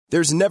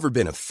There's never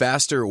been a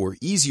faster or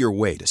easier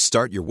way to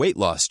start your weight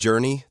loss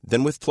journey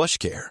than with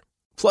PlushCare.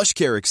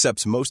 PlushCare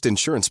accepts most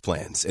insurance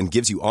plans and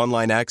gives you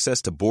online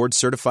access to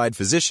board-certified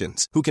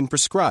physicians who can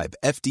prescribe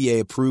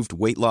FDA-approved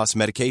weight loss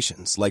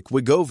medications like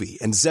Wegovy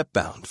and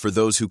Zepbound for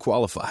those who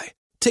qualify.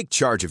 Take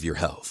charge of your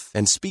health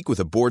and speak with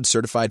a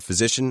board-certified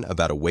physician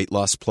about a weight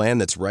loss plan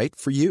that's right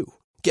for you.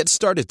 Get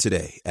started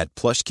today at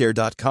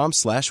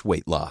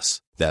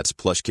plushcare.com/weight-loss. That's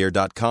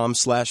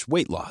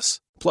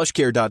plushcare.com/weight-loss.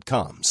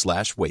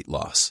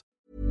 plushcare.com/weight-loss.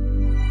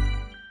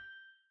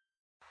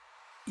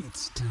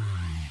 It's time.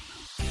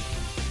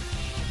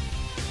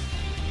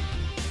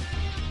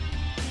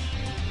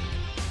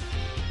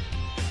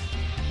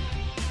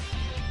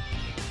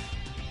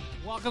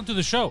 Welcome to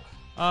the show.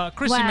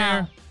 Chrissie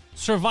Mayr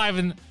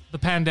surviving the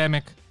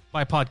pandemic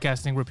by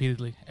podcasting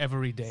repeatedly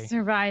every day.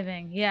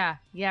 Surviving. Yeah.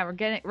 We're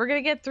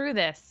gonna get through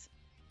this.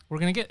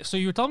 So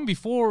you were telling me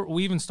before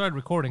we even started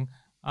recording,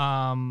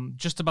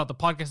 just about the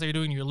podcast that you're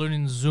doing. You're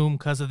learning Zoom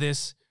because of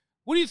this.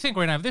 What do you think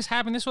right now? If this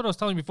happened, this is what I was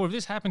telling you before. If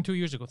this happened 2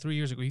 years ago, 3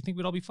 years ago, you think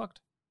we'd all be fucked?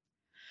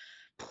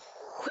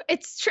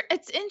 It's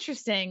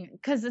interesting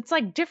because it's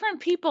like different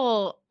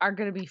people are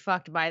going to be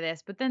fucked by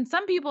this, but then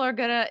some people are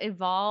going to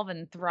evolve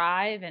and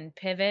thrive and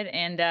pivot.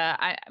 And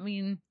I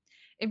mean,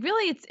 it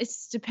really it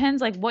depends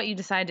like what you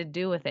decide to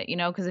do with it, you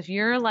know? Because if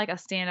you're like a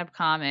stand-up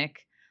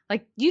comic,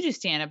 like you do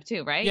stand-up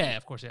too, right? Yeah,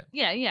 of course,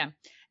 yeah. Yeah.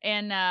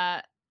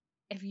 And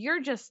if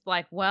you're just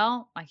like,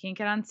 well, I can't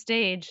get on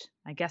stage,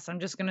 I guess I'm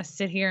just going to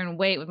sit here and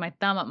wait with my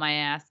thumb up my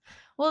ass.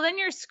 Well, then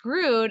you're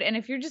screwed. And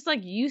if you're just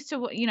like used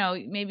to, you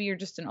know, maybe you're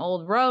just an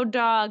old road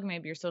dog,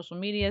 maybe your social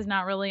media is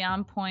not really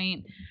on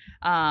point.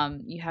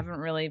 You haven't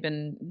really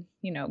been,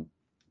 you know,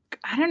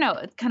 I don't know,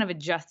 it's kind of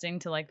adjusting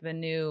to like the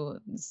new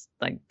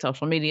like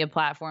social media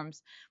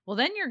platforms. Well,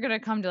 then you're going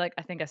to come to like,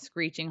 I think a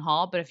screeching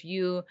halt. But if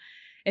you've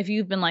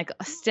been like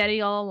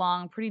steady all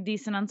along, pretty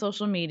decent on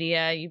social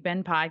media, you've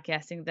been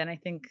podcasting, then I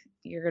think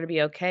you're going to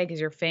be okay because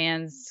your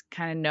fans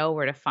kind of know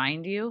where to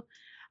find you.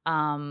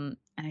 And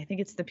I think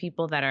it's the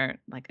people that are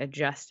like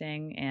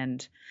adjusting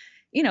and,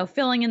 you know,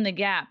 filling in the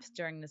gaps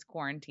during this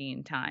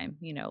quarantine time,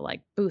 you know,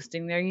 like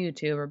boosting their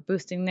YouTube or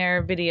boosting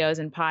their videos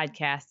and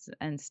podcasts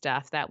and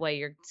stuff. That way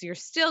you're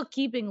still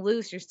keeping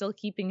loose, you're still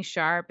keeping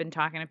sharp and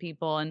talking to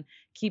people and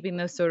keeping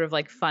those sort of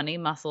like funny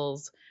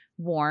muscles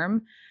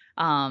warm.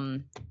 I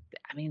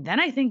mean, then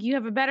I think you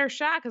have a better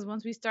shot because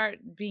once we start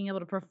being able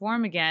to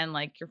perform again,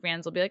 like your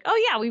fans will be like,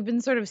 oh yeah, we've been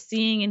sort of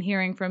seeing and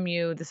hearing from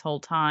you this whole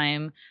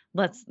time.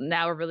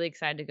 Now we're really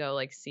excited to go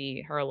like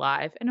see her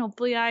live and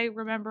hopefully I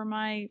remember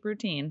my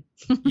routine.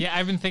 Yeah,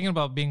 I've been thinking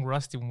about being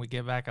rusty when we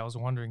get back. I was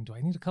wondering, do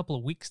I need a couple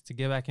of weeks to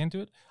get back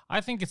into it?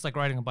 I think it's like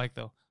riding a bike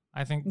though.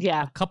 I think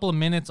a couple of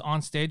minutes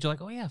on stage, you're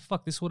like, oh yeah,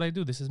 fuck, this is what I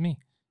do. This is me.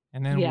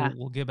 And then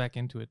we'll get back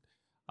into it.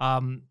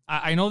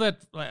 I know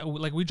that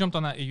like we jumped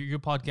on that your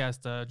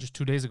podcast just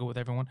 2 days ago with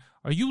everyone.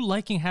 Are you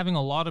liking having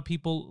a lot of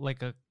people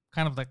like a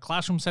kind of like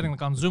classroom setting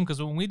like on Zoom?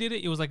 Because when we did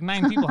it, it was like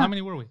 9 people. How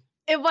many were we?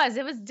 It was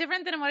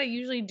different than what I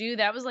usually do.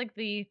 That was like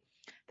the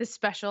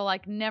special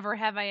like never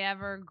have I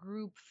ever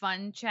group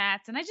fun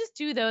chats, and I just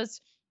do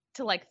those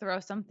to like throw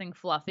something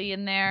fluffy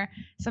in there,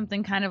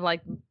 something kind of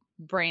like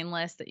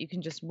brainless that you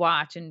can just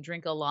watch and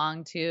drink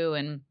along to,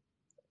 and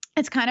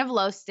it's kind of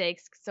low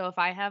stakes. So if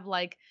I have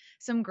like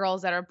some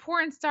girls that are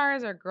porn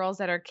stars or girls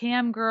that are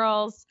cam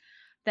girls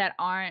that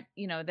aren't,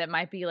 you know, that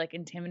might be like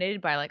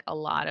intimidated by like a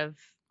lot of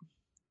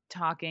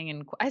talking,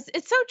 and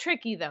it's so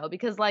tricky though,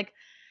 because like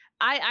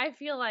I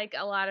feel like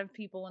a lot of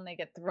people when they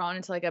get thrown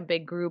into like a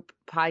big group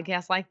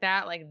podcast like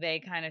that, like they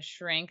kind of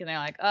shrink and they're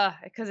like,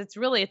 because it's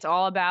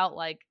all about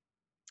like,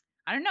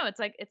 I don't know.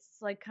 It's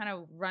like kind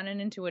of running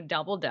into a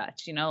double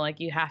dutch, you know, like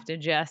you have to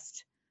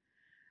just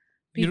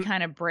be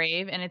kind of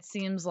brave. And it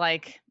seems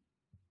like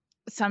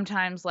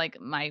sometimes like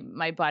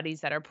my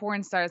buddies that are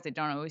porn stars, they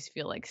don't always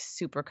feel like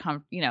super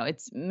you know,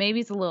 it's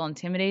a little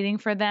intimidating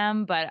for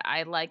them, but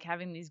I like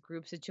having these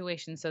group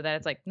situations so that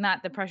it's like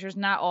not, the pressure's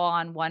not all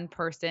on one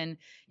person.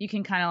 You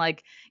can kind of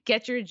like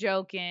get your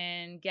joke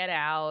in, get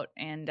out,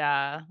 and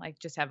like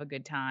just have a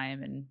good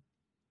time. And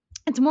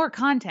it's more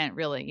content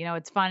really, you know,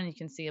 it's fun. You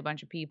can see a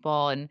bunch of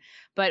people.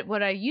 But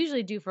what I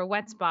usually do for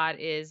Wet Spot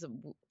is,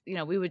 you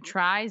know, we would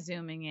try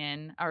Zooming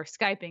in or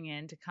Skyping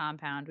in to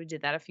Compound. We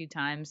did that a few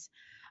times.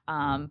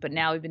 But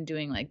now we've been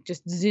doing like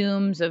just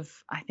Zooms of,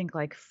 I think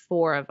like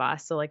 4 of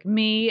us. So like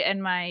me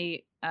and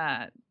my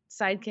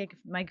sidekick,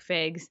 Mike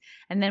Figs.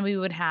 And then we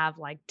would have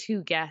like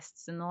 2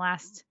 guests. In the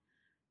last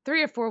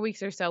 3 or 4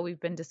 weeks or so, we've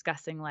been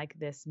discussing like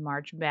this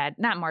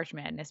not March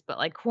Madness, but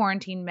like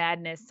quarantine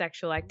madness,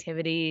 sexual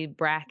activity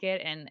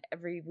bracket. And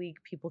every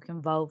week people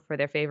can vote for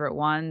their favorite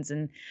ones.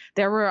 And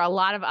there were a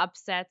lot of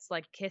upsets,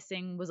 like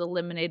kissing was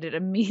eliminated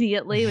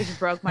immediately, which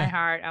broke my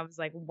heart. I was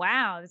like,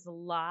 wow, there's a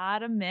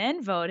lot of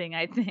men voting,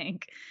 I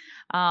think.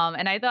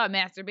 And I thought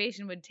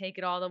masturbation would take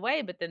it all the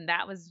way, but then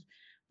that was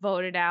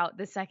voted out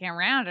the second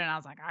round, and I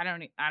was like, I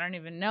don't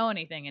even know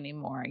anything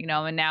anymore, you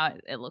know. And now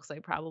it looks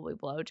like probably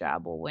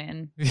blowjob will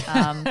win.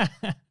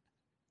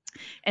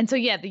 And so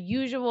yeah, the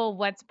usual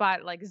Wet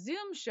Spot like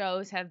Zoom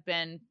shows have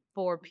been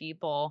 4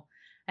 people,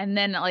 And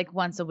then like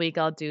once a week,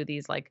 I'll do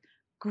these like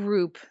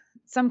group,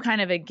 some kind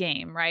of a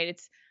game, right?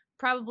 It's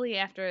probably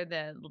after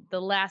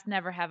the last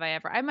Never Have I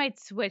Ever. I might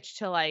switch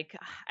to like,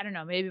 I don't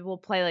know, maybe we'll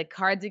play like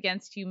Cards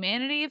Against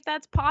Humanity if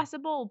that's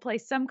possible. We'll play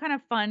some kind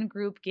of fun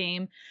group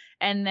game.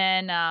 And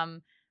then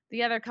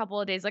the other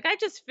couple of days, like I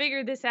just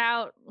figured this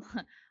out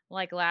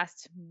like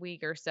last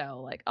week or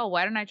so. Like, oh,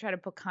 why don't I try to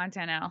put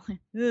content out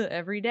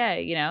every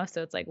day, you know?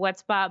 So it's like Wet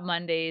Spot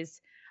Mondays,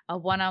 a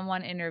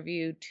one-on-one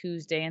interview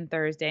Tuesday and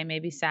Thursday,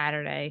 maybe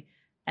Saturday.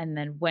 And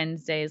then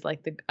Wednesday is like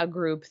a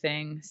group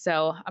thing.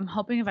 So I'm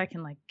hoping if I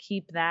can like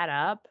keep that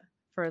up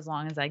for as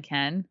long as I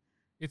can.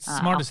 It's the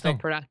smartest thing.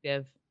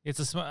 Productive.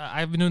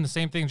 I've been doing the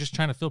same thing, just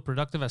trying to feel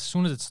productive. As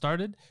soon as it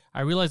started,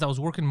 I realized I was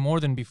working more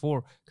than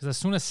before because as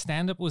soon as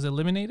stand-up was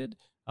eliminated,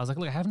 I was like,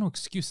 look, I have no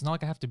excuse. It's not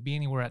like I have to be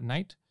anywhere at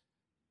night.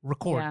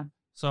 Record. Yeah.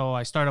 So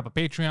I started up a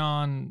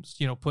Patreon,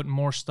 you know, putting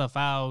more stuff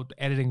out,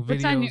 editing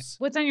videos.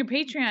 What's on your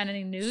Patreon?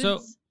 Any news? So,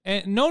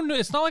 no,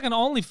 it's not like an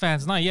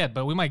OnlyFans, not yet,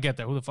 but we might get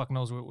there. Who the fuck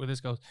knows where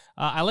this goes?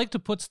 I like to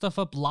put stuff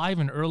up live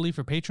and early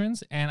for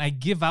patrons, and I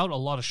give out a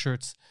lot of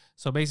shirts.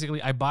 So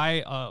basically, I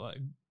buy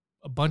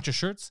a bunch of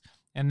shirts,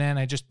 and then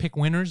I just pick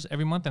winners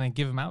every month, and I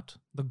give them out.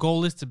 The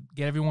goal is to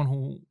get everyone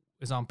who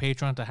is on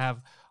Patreon to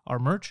have our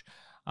merch.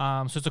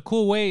 So it's a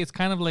cool way. It's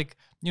kind of like,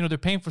 you know, they're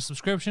paying for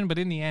subscription, but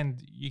in the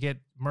end, you get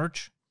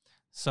merch.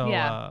 So,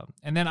 yeah.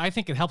 And then I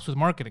think it helps with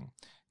marketing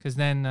because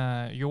then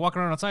you're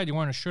walking around outside, you're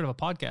wearing a shirt of a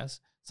podcast.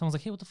 Someone's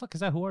like, hey, what the fuck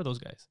is that? Who are those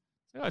guys?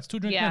 It's like, oh, it's 2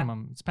 Drink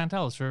Minimum. It's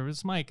Pantelis, or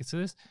it's Mike. It's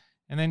this.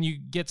 And then you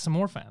get some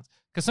more fans.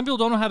 Because some people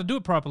don't know how to do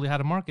it properly, how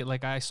to market.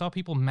 Like I saw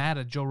people mad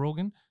at Joe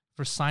Rogan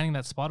for signing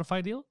that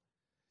Spotify deal.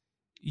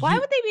 Why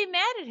would they be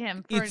mad at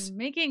him for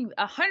making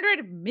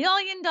 $100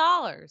 million?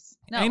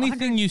 No,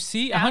 anything you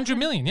see, 100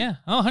 million, yeah.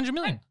 Oh, 100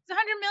 million. It's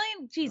 100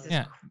 million?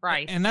 Jesus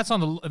Christ. And that's on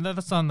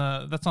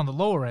the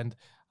lower end.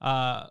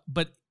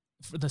 But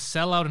for the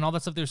sellout and all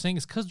that stuff they're saying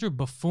is because they're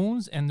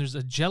buffoons and there's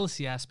a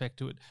jealousy aspect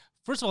to it.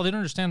 First of all, they don't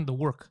understand the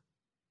work.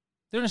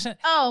 They don't understand.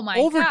 Oh my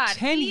over God.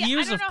 10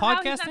 years of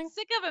podcasting. How he's not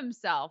sick of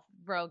himself,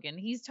 Rogan.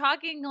 He's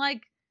talking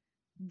like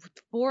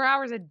 4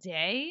 hours a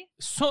day.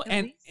 So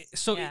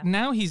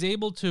now he's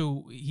able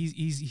to.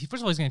 He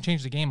first of all he's going to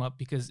change the game up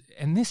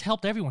and this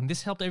helped everyone.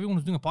 This helped everyone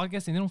who's doing a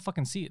podcast and they don't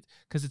fucking see it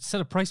because it's set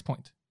a price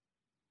point.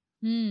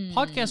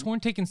 Podcasts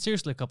weren't taken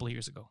seriously a couple of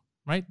years ago.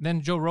 Right?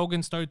 Then Joe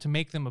Rogan started to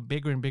make them a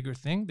bigger and bigger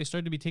thing. They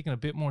started to be taken a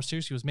bit more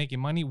serious. He was making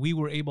money. We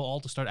were able all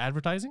to start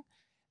advertising.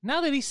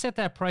 Now that he set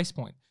that price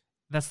point,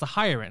 that's the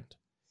higher end.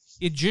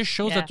 It just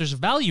shows that there's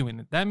value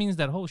in it. That means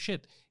that, oh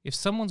shit, if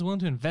someone's willing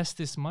to invest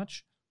this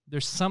much,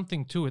 there's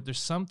something to it. There's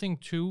something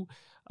to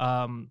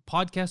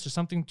podcasts or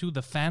something to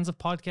the fans of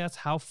podcasts,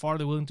 how far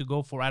they're willing to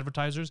go for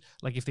advertisers,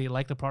 like if they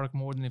like the product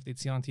more than if they'd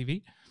see it on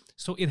TV.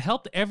 So it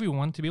helped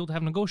everyone to be able to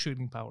have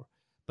negotiating power.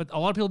 But a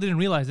lot of people didn't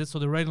realize it, so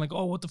they're writing like,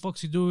 oh, what the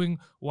fuck's he doing?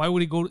 Why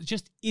would he go?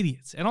 Just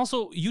idiots. And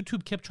also,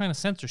 YouTube kept trying to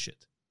censor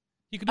shit.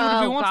 He could do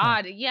whatever he wants. Oh,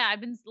 God. Now. Yeah,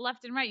 I've been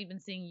left and right. You've been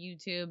seeing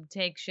YouTube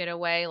take shit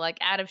away. Like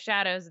Out of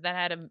Shadows that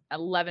had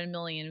 11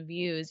 million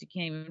views. You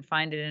can't even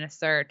find it in a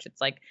search. It's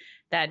like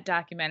that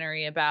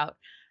documentary about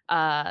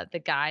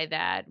the guy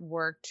that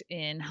worked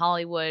in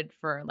Hollywood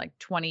for like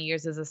 20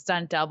 years as a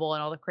stunt double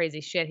and all the crazy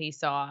shit he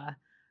saw.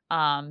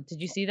 Did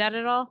you see that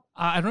at all?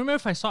 I don't remember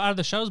if I saw Out of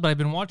the Shadows, but I've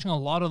been watching a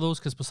lot of those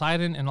because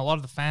Poseidon and a lot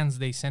of the fans,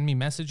 they send me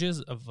messages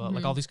of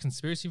like all these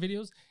conspiracy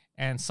videos,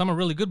 and some are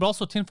really good, but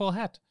also Tinfoil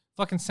Hat.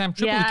 Fucking Sam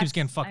Tripoli keeps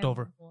getting fucked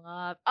over.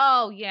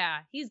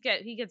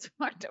 He gets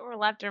fucked over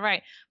left and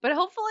right. But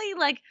hopefully,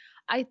 like,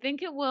 I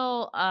think it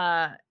will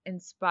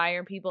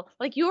inspire people.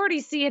 Like, you already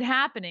see it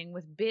happening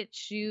with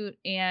BitChute,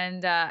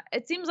 and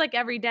it seems like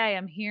every day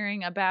I'm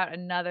hearing about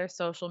another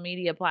social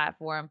media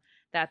platform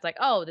that's like,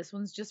 oh, this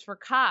one's just for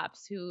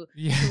cops who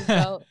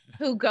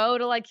go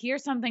to like hear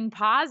something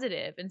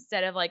positive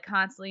instead of like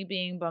constantly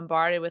being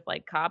bombarded with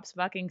like cops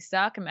fucking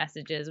suck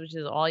messages, which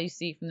is all you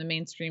see from the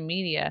mainstream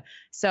media.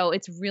 So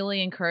it's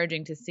really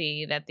encouraging to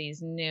see that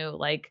these new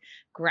like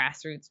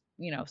grassroots,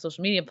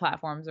 social media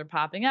platforms are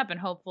popping up. And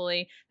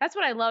hopefully that's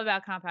what I love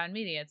about Compound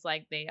Media. It's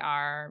like they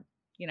are,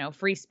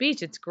 free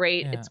speech. It's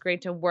great. Yeah. It's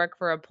great to work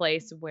for a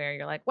place where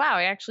you're like, wow,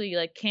 I actually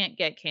like can't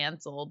get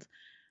canceled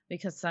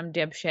because some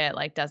dipshit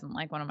like doesn't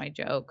like one of my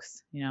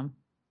jokes, Yeah,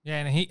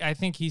 and I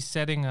think he's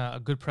setting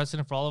a good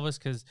precedent for all of us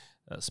because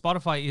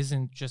Spotify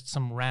isn't just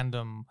some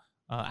random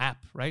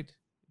app, right?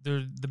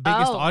 They're the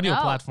biggest audio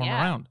platform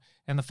around,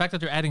 and the fact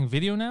that they're adding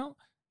video now,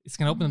 it's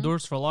going to open the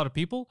doors for a lot of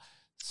people.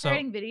 So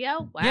adding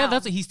video, wow. Yeah,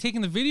 he's taking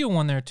the video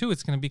one there too.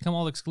 It's going to become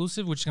all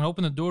exclusive, which is going to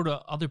open the door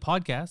to other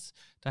podcasts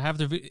to have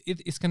their.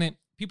 It's going to.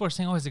 People are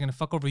saying, "Oh, is it going to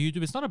fuck over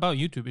YouTube?" It's not about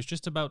YouTube. It's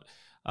just about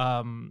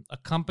a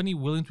company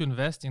willing to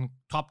invest in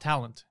top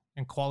talent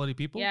and quality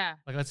people. Yeah.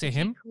 Like, let's say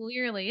him. He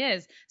clearly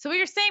is. So what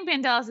you're saying,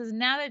 Pantelis, is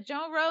now that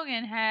Joe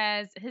Rogan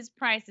has his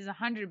price is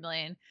 $100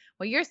 million,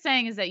 what you're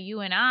saying is that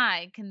you and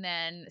I can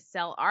then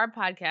sell our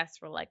podcast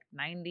for like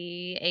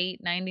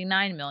 $98,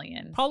 $99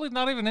 million. Probably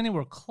not even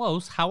anywhere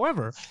close.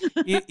 However,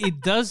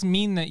 it does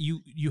mean that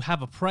you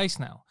have a price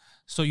now.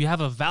 So you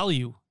have a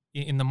value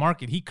in the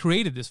market. He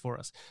created this for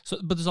us. So,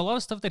 but there's a lot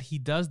of stuff that he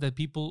does that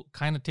people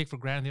kind of take for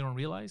granted. They don't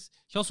realize.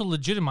 He also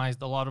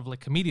legitimized a lot of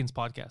like comedians'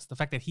 podcasts. The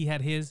fact that he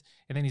had his,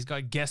 and then he's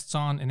got guests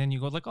on, and then you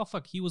go like, oh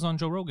fuck, he was on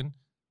Joe Rogan.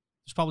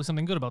 There's probably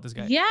something good about this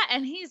guy. Yeah,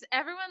 and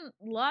everyone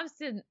loves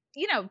to,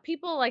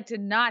 people like to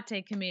not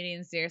take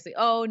comedians seriously.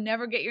 Oh,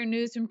 never get your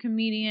news from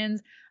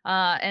comedians.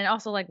 And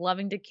also like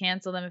loving to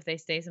cancel them if they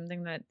say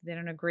something that they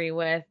don't agree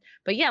with.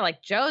 But yeah,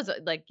 like Joe's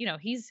like,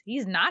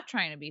 he's not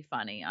trying to be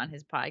funny on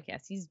his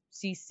podcast. He's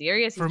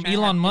serious. From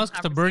Elon Musk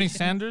to Bernie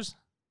Sanders.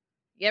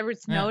 Yeah, Edward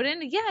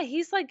Snowden. Yeah,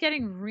 he's like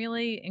getting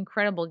really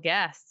incredible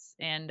guests.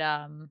 And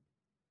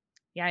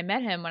I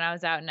met him when I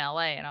was out in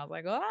LA, and I was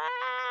like,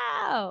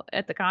 wow,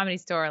 at the Comedy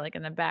Store, like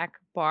in the back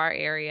bar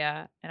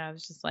area. And I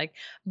was just like,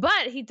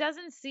 but he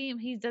didn't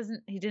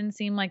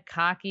seem like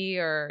cocky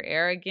or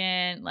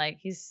arrogant. Like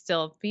he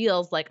still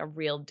feels like a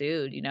real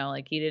dude,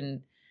 like he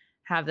didn't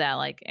have that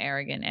like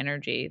arrogant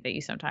energy that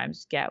you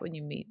sometimes get when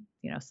you meet,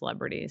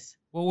 celebrities.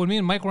 Well, when me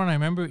and Mike were on, I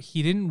remember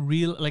he didn't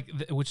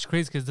which is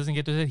crazy because it doesn't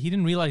get to that. He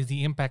didn't realize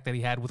the impact that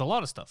he had with a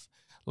lot of stuff,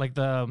 like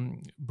the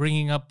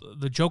bringing up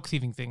the joke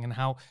thieving thing and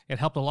how it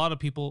helped a lot of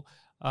people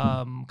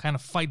kind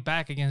of fight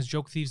back against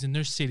joke thieves in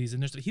their cities.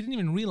 And he didn't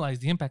even realize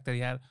the impact that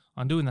he had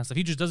on doing that stuff.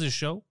 He just does his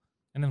show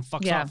and then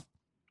fucks off.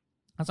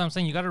 That's what I'm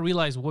saying. You got to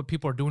realize what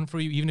people are doing for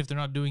you, even if they're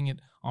not doing it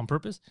on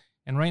purpose.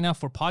 And right now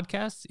for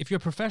podcasts, if you're a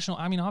professional,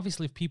 I mean,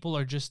 obviously if people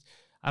are just,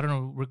 I don't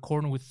know,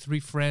 recording with 3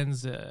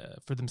 friends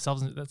for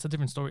themselves, that's a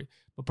different story.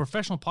 But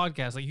professional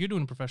podcasts, like you're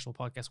doing a professional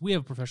podcast, we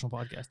have a professional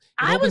podcast.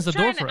 It opens the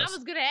door for us. I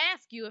was going to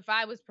ask you if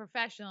I was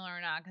professional or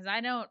not, because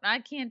I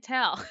can't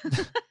tell.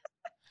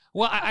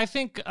 Well, I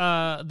think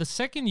the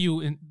second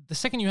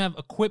you have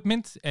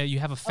equipment, you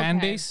have a fan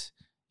base,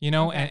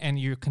 and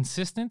you're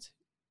consistent,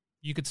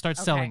 you could start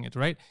selling it,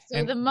 right?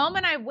 So the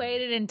moment I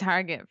waited in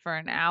Target for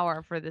an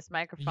hour for this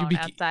microphone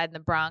outside in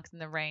the Bronx in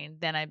the rain,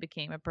 then I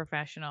became a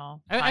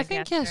professional podcaster. I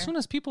think, as soon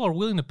as people are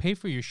willing to pay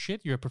for your shit,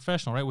 you're a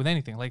professional, right? With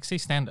anything, like say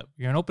stand-up.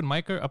 You're an open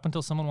micer up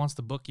until someone wants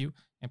to book you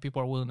and people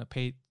are willing to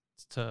pay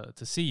to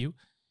see you.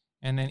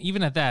 And then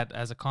even at that,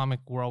 as a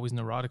comic, we're always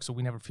neurotic, so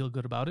we never feel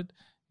good about it.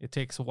 It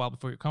takes a while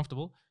before you're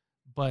comfortable.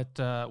 But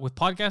with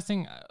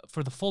podcasting,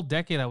 for the full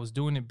decade I was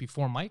doing it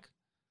before Mike,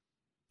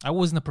 I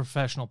wasn't a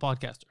professional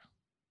podcaster.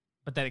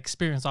 But that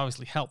experience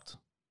obviously helped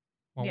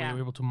when we were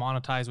able to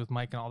monetize with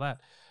Mike and all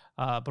that.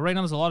 But right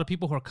now there's a lot of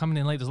people who are coming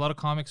in late. There's a lot of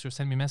comics who are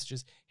sending me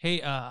messages. Hey,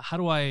 how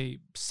do I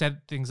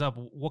set things up?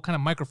 What kind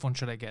of microphone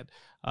should I get?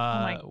 Oh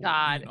my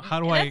God. How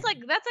do that's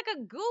like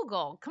a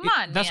Google. Come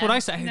on, that's man. what I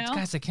say.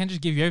 Guys, I can't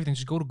just give you everything.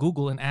 Just go to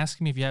Google and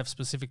ask me if you have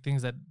specific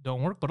things that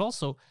don't work. But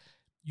also,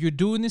 you're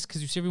doing this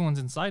because you see everyone's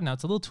inside now.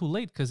 It's a little too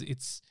late because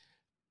it's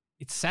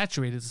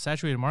saturated. It's a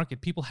saturated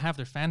market. People have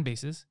their fan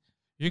bases.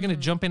 You're going to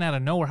jump in out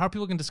of nowhere. How are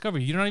people going to discover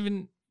you?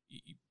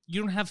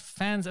 You don't have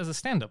fans as a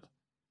stand-up.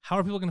 How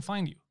are people going to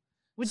find you?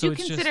 Would you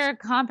consider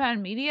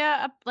Compound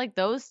Media like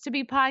those to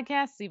be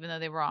podcasts, even though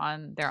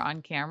they're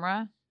on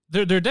camera?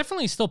 They're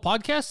definitely still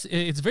podcasts.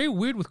 It's very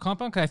weird with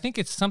Compound because I think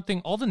it's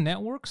something, all the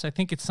networks, I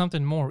think it's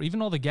something more. Even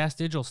all the Gas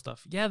Digital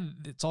stuff. Yeah,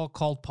 it's all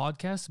called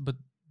podcasts, but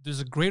there's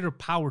a greater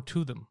power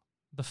to them.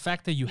 The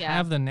fact that you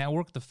have the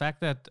network, the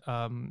fact that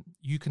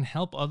you can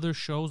help other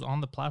shows on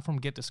the platform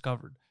get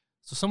discovered.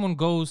 So someone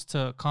goes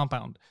to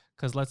Compound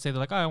because let's say they're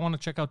like, oh, I want to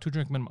check out 2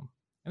 Drink Minimum.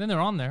 And then they're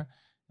on there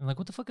and like,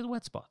 what the fuck is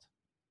Wet Spot?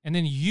 And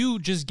then you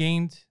just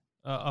gained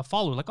a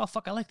follower. Like, oh,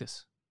 fuck, I like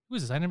this. Who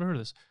is this? I never heard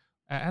of this.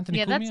 Anthony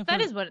Cumia? That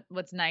is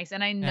what's nice.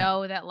 And I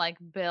know that like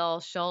Bill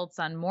Schultz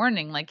on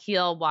Morning, like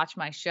he'll watch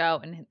my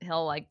show and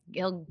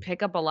he'll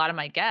pick up a lot of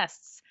my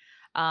guests.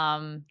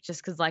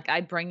 Just because like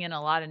I bring in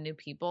a lot of new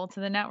people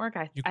to the network.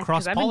 You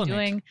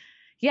cross-pollinate.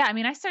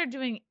 I started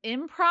doing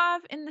improv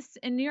in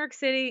New York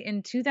City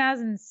in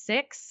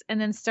 2006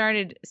 and then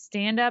started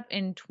stand-up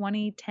in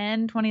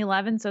 2010,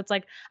 2011. So it's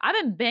like I've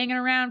been banging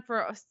around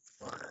for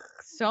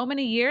so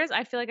many years.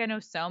 I feel like I know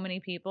so many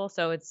people.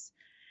 So it's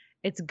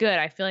good.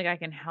 I feel like I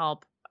can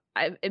help.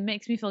 It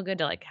makes me feel good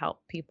to like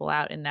help people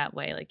out in that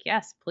way. Like,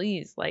 yes,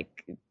 please,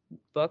 like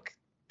book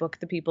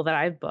the people that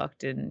I've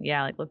booked and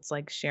like let's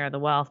like share the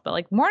wealth. But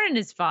like Morning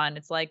is fun.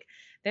 It's like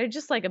they're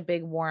just like a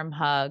big warm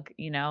hug,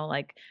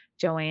 like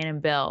Joanne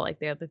and Bill, like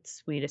they're the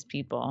sweetest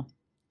people.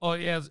 Oh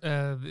yeah,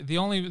 the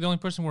only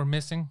person we're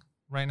missing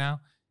right now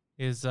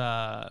is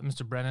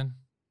Mr. Brennan.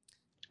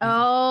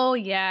 Oh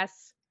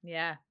yes,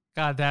 yeah.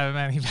 God damn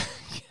it,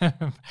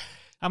 man!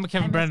 I'm a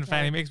Kevin Brennan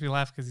fan. He makes me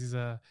laugh because he's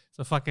a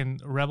fucking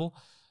rebel.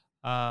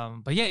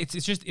 But yeah, it's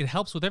just it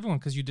helps with everyone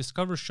because you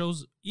discover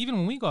shows. Even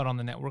when we got on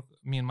the network,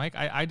 me and Mike,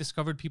 I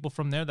discovered people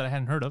from there that I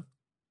hadn't heard of.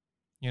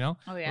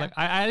 Oh yeah. Like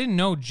I didn't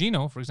know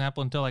Gino, for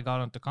example, until I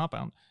got onto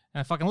Compound, and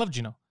I fucking love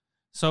Gino.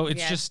 So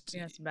it's just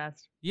Gino's the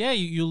best. Yeah,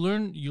 you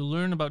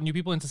learn about new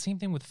people, and it's the same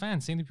thing with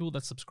fans, same thing with people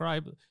that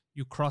subscribe.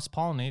 You cross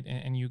pollinate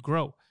and you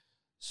grow.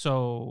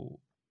 So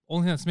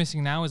only thing that's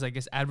missing now is I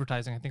guess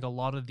advertising. I think a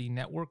lot of the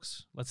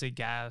networks, let's say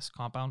Gas,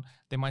 Compound,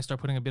 they might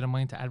start putting a bit of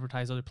money to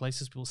advertise other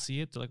places. People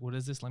see it, they're like, "What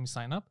is this? Let me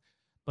sign up."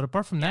 But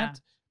apart from that,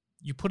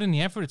 you put in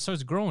the effort, it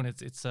starts growing.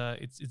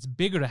 It's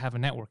bigger to have a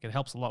network. It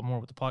helps a lot more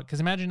with the pod. Because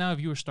imagine now if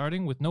you were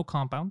starting with no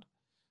compound,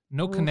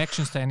 no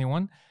connections to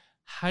anyone.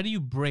 How do you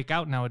break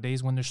out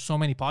nowadays when there's so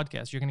many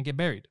podcasts? You're going to get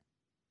buried.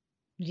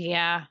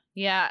 Yeah.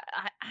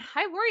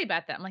 I worry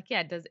about that. I'm like,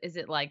 is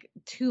it like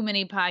too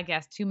many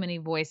podcasts, too many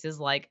voices?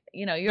 Like,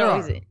 you're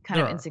always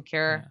kind of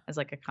insecure as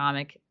like a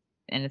comic.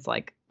 And it's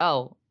like,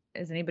 oh,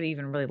 is anybody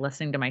even really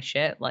listening to my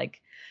shit? Like,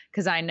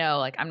 because I know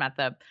like I'm not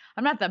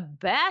the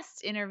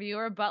best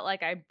interviewer, but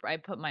like I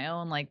put my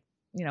own like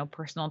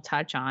personal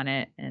touch on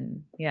it,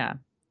 and yeah.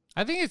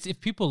 I think it's if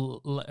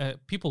people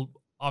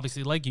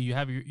obviously like you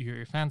have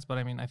your fans, but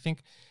I mean I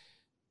think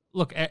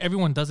look,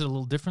 everyone does it a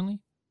little differently.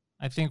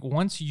 I think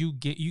once you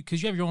get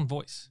because you have your own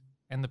voice,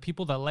 and the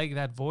people that like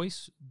that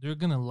voice, they're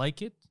gonna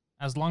like it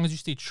as long as you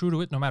stay true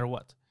to it, no matter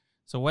what.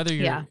 So whether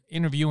you're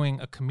interviewing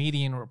a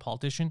comedian or a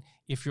politician,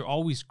 if you're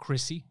always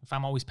Chrissie, if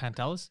I'm always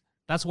Pantelis,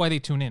 that's why they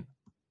tune in.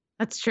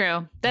 That's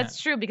true. That's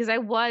true, because I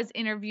was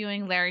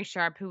interviewing Larry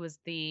Sharpe, who was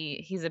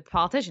he's a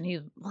politician. He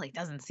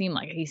doesn't seem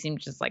like it. He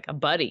seems just like a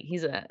buddy.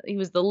 He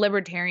was the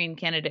libertarian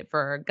candidate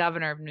for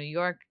governor of New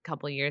York a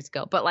couple of years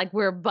ago. But like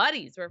we're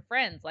buddies, we're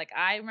friends. Like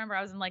I remember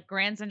I was in like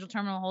Grand Central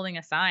Terminal holding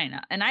a sign,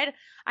 and I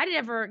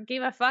never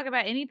gave a fuck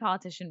about any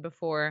politician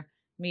before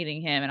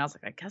meeting him, and I was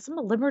like, I guess I'm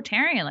a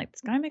libertarian. Like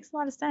this guy makes a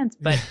lot of sense.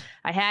 But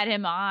I had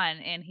him on,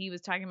 and he was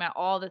talking about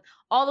all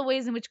the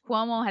ways in which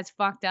Cuomo has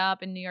fucked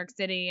up in New York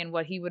City and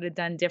what he would have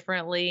done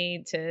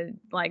differently to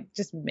like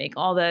just make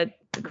all the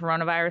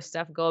coronavirus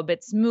stuff go a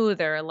bit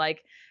smoother.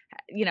 Like,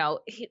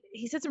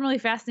 he said some really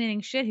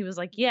fascinating shit. He was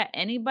like, yeah,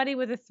 anybody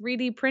with a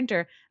 3D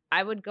printer,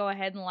 I would go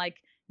ahead and like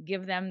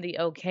give them the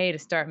okay to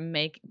start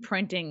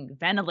printing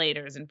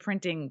ventilators and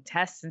printing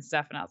tests and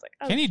stuff. And I was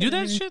like, can you do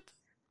that shit?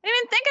 I didn't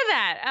even think of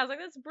that. I was like,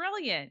 that's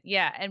brilliant.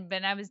 Yeah.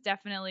 And I was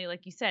definitely,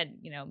 like you said,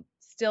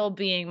 still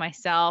being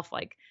myself,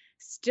 like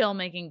still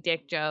making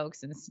dick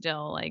jokes and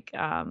still like,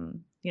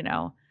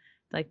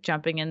 like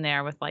jumping in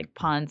there with like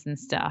puns and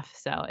stuff.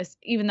 So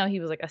even though he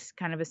was like a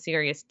kind of a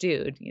serious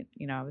dude,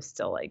 I was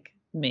still like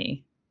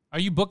me. Are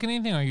you booking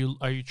anything?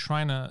 Are you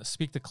trying to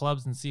speak to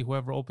clubs and see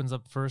whoever opens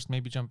up first,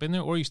 maybe jump in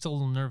there, or are you still a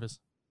little nervous?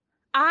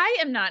 I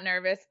am not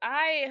nervous.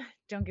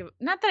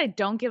 Not that I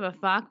don't give a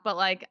fuck, but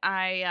like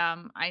I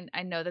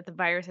know that the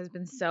virus has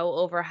been so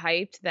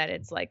overhyped that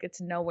it's like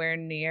it's nowhere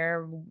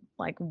near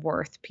like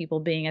worth people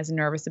being as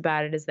nervous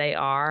about it as they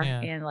are. Yeah.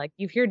 And like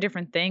you hear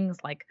different things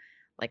like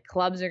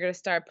clubs are going to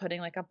start putting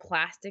like a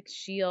plastic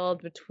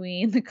shield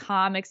between the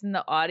comics and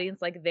the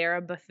audience, like they're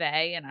a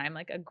buffet and I'm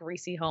like a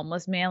greasy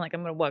homeless man. Like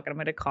I'm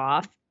going to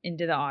cough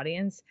into the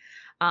audience.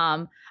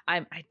 I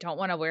don't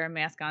want to wear a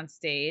mask on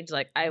stage.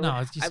 Like I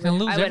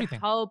would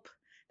hope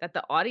that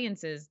the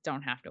audiences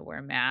don't have to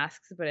wear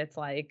masks, but it's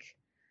like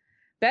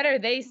better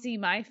they see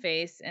my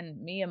face and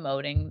me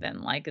emoting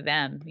than like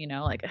them,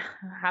 like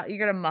how you're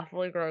going to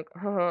muffle, you're going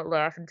to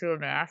laugh into a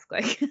mask.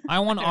 Like I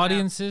want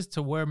audiences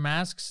to wear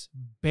masks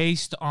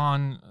based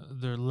on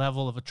their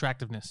level of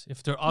attractiveness.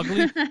 If they're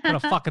ugly, put a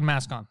fucking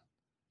mask on.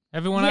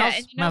 Everyone else,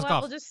 and mask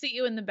off. We'll just sit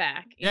you in the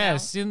back.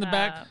 See in the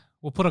back.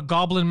 We'll put a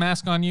goblin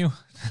mask on you.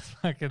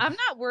 I'm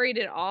not worried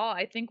at all.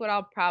 I think what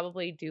I'll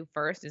probably do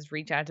first is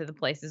reach out to the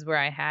places where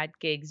I had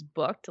gigs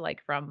booked,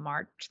 like from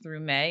March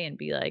through May, and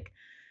be like,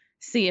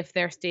 see if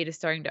their state is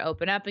starting to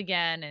open up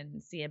again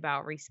and see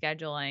about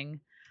rescheduling.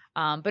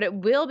 But it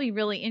will be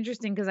really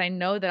interesting because I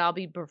know that I'll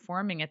be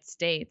performing at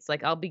states.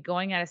 Like I'll be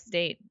going out of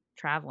state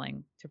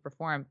traveling to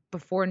perform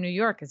before New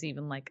York is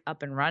even like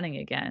up and running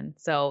again.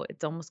 So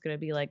it's almost going to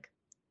be like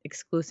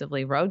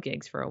exclusively road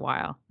gigs for a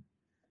while.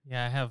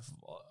 Yeah, I have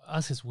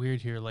us. It's weird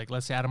here. Like,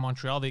 let's say out of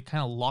Montreal, they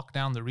kind of locked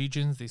down the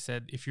regions. They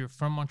said if you're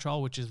from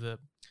Montreal, which is the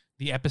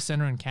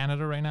epicenter in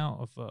Canada right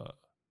now of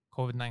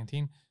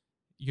COVID-19,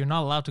 you're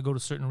not allowed to go to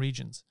certain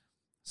regions.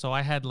 So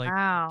I had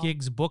like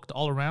gigs booked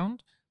all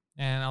around,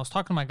 and I was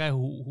talking to my guy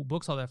who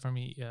books all that for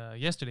me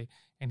yesterday,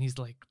 and he's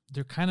like,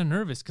 they're kind of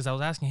nervous because I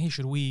was asking,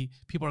 hey,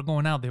 people are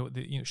going out,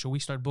 should we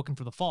start booking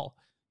for the fall?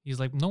 He's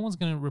like, no one's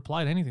going to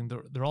reply to anything.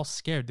 They're all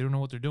scared. They don't know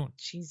what they're doing.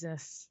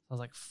 Jesus. I was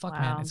like, fuck,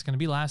 man, it's going to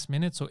be last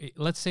minute. So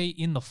let's say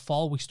in the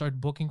fall we start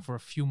booking for a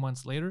few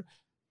months later.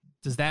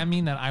 Does that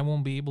mean that I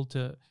won't be able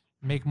to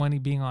make money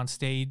being on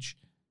stage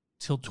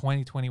till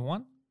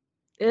 2021?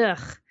 Ugh.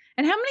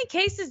 And how many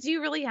cases do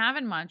you really have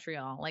in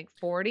Montreal? Like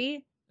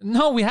 40?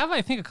 No, we have,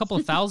 I think, a couple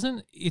of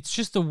thousand. It's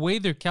just the way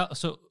they're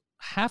so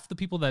half the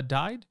people that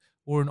died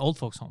were in old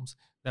folks' homes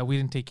that we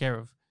didn't take care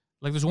of.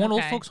 Like there's one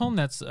old folks' home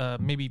that's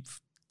maybe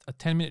a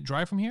 10-minute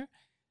drive from here,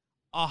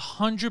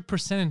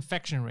 100%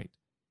 infection rate.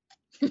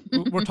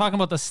 We're talking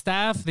about the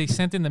staff they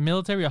sent in the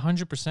military,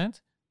 100%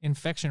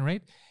 infection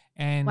rate.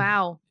 And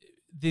wow,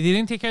 they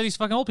didn't take care of these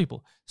fucking old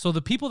people. So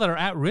the people that are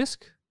at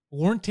risk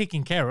weren't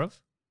taken care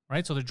of,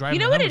 right? So they're driving.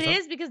 You know what it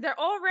is? Because they're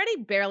already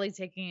barely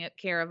taking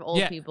care of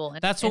old people.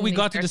 That's what we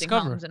got to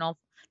discover.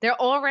 They're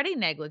already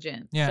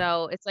negligent. Yeah.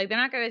 So it's like they're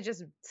not going to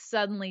just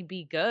suddenly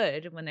be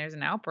good when there's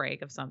an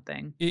outbreak of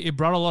something. It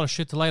brought a lot of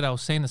shit to light. I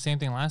was saying the same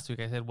thing last week.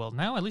 I said, well,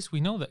 now at least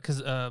we know that. Because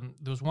there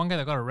was one guy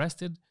that got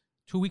arrested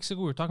 2 weeks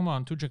ago, we were talking about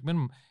on 2 Drink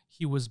Minimum,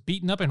 he was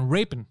beating up and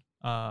raping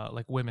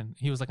like women.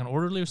 He was like an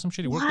orderly or some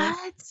shit. He worked there.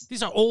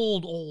 These are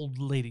old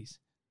ladies.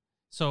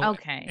 So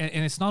okay,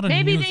 and it's not a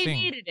maybe new they thing.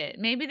 needed it.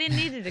 Maybe they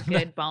needed a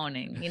good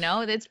boning. You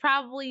know, it's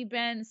probably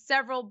been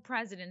several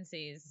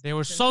presidencies. They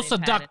were so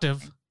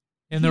seductive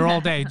in their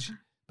old age,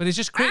 but it's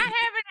just crazy. I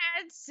haven't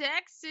had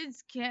sex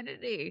since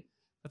Kennedy.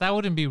 But that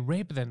wouldn't be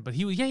rape then. But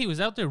he was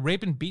out there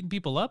raping, beating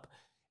people up.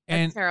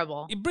 And that's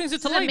terrible. It brings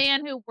it to light. light. A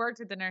man who worked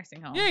at the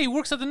nursing home. Yeah, he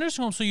works at the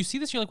nursing home. So you see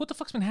this, you're like, what the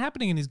fuck's been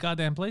happening in these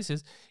goddamn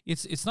places?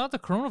 It's not the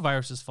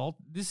coronavirus's fault.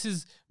 This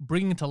is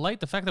bringing to light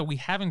the fact that we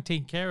haven't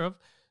taken care of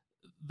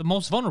the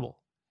most vulnerable.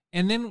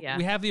 And then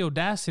we have the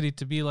audacity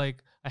to be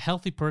like a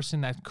healthy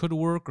person that could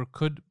work or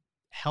could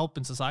help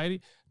in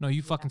society. No,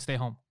 you fucking stay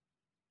home.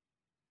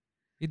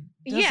 It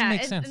doesn't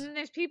make sense. And then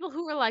there's people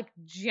who are like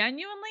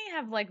genuinely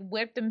have like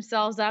whipped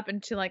themselves up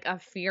into like a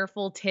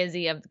fearful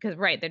tizzy of, because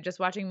they're just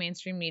watching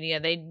mainstream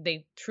media.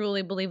 They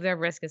truly believe their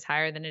risk is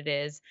higher than it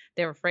is.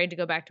 They're afraid to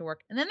go back to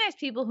work. And then there's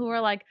people who are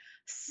like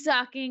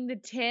sucking the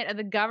tit of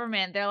the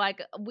government. They're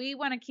like, we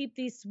want to keep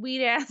these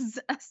sweet ass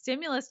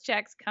stimulus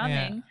checks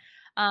coming. Yeah.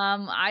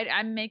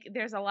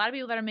 There's a lot of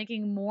people that are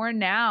making more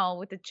now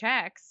with the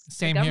checks,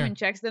 the government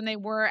checks, than they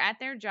were at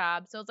their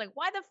job. So it's like,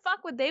 why the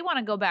fuck would they want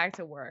to go back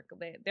to work?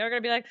 They're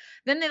going to be like,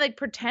 then they like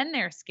pretend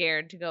they're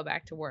scared to go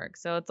back to work.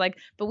 So it's like,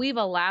 but we've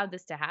allowed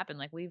this to happen.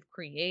 Like we've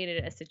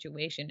created a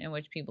situation in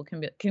which people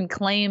can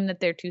claim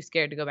that they're too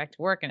scared to go back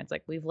to work. And it's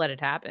like, we've let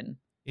it happen.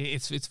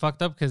 It's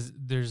fucked up because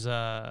there's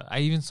I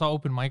even saw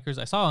open micers.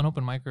 I saw an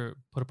open micer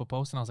put up a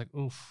post and I was like,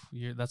 oof,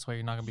 that's why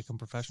you're not gonna become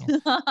professional.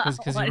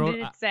 Because what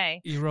did it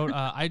say? He wrote,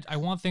 I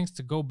want things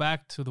to go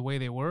back to the way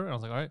they were. And I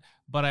was like, all right,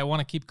 but I want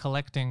to keep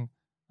collecting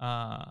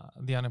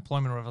the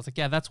unemployment rate. I was like,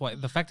 yeah, that's why.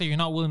 The fact that you're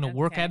not willing to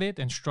work at it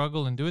and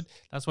struggle and do it,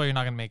 that's why you're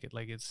not gonna make it.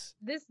 Like it's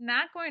this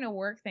not going to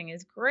work thing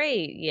is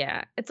great.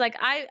 Yeah, it's like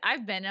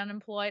I've been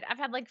unemployed. I've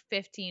had like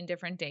 15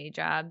 different day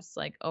jobs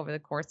like over the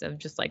course of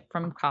just like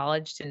from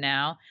college to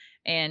now.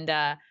 And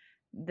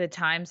the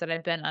times that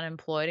I've been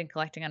unemployed and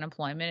collecting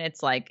unemployment,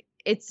 it's like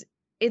it's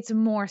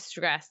more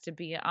stress to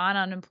be on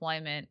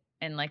unemployment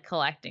and like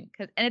collecting.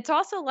 And it's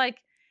also like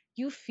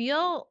you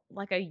feel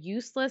like a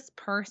useless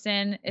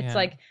person. It's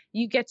like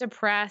you get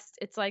depressed.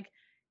 It's like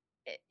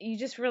you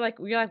just you're like,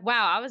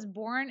 wow, I was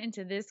born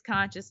into this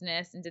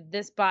consciousness, into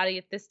this body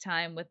at this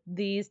time with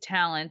these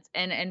talents,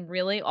 and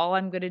really all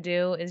I'm gonna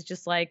do is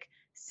just like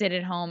sit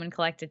at home and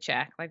collect a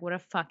check. Like what a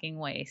fucking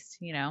waste,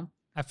 you know?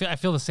 I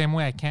feel the same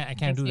way. I can't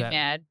Makes do me that.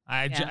 Mad.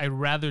 I'd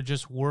rather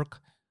just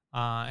work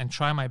and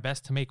try my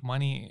best to make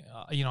money,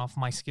 off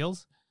my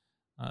skills,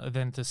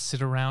 than to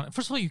sit around.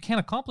 First of all, you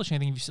can't accomplish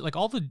anything if you like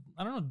all the.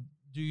 I don't know.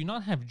 Do you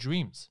not have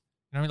dreams?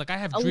 You know what I mean? Like I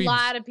have dreams. A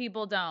lot of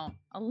people don't.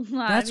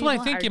 That's what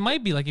I think it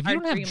might be. Like if you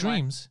don't have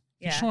dreams,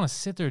 you just want to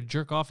sit there,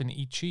 jerk off, and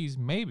eat cheese.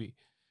 Maybe.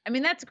 I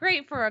mean, that's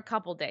great for a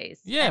couple days.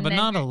 Yeah, but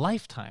not a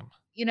lifetime.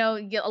 You know,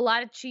 you get a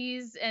lot of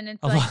cheese, and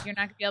it's like you're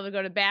not gonna be able to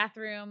go to the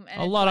bathroom.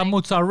 And a lot of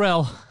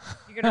mozzarella.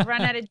 You're gonna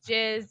run out of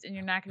jizz, and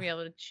you're not gonna be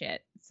able to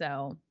shit.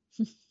 So,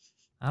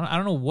 I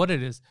don't know what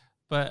it is,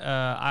 but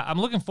I'm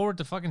looking forward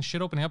to fucking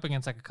shit opening up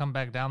again so I could come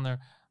back down there.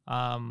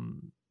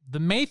 The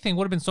May thing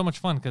would have been so much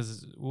fun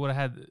because we would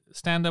have had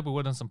stand up, we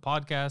would have done some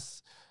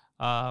podcasts,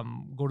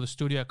 go to the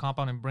studio at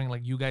Compound and bring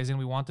like you guys in.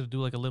 We wanted to do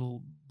like a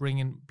little bring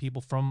in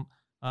people from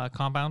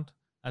Compound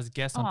as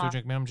guests on 2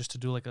 Drink Minimum just to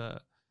do like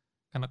a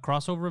kind of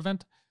crossover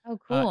event. Oh,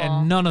 cool.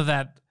 And none of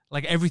that,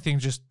 like everything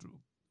just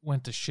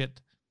went to shit.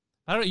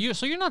 I don't.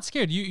 So you're not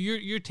scared.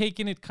 You're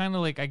taking it kind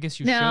of like I guess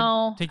you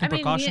should taking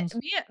precautions.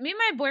 Me and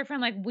my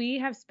boyfriend, like we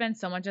have spent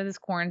so much of this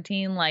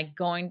quarantine like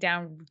going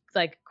down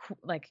like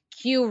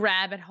Q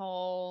rabbit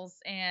holes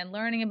and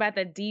learning about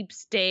the deep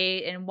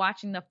state and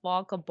watching the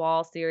Fall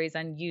Cabal series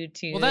on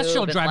YouTube. Well, that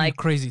show drives me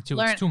crazy too.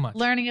 It's too much.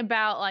 Learning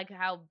about like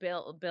how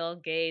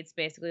Bill Gates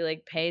basically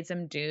like paid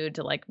some dude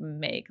to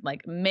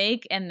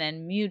make and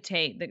then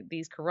mutate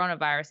these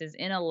coronaviruses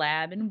in a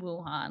lab in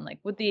Wuhan, like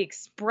with the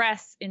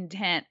express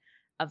intent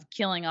of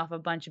killing off a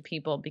bunch of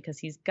people because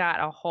he's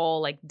got a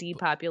whole like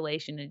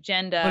depopulation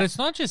agenda. But it's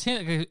not just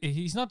him.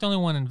 He's not the only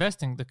one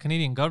investing. The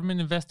Canadian government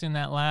invested in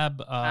that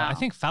lab. I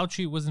think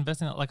Fauci was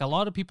investing. Like a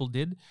lot of people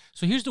did.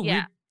 So here's the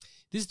weird.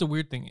 This is the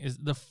weird thing is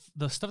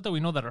the stuff that we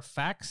know that are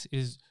facts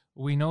is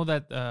we know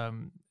that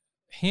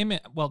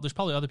there's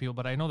probably other people,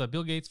 but I know that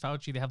Bill Gates,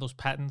 Fauci, they have those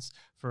patents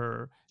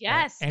for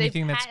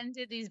anything they've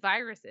patented these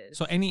viruses.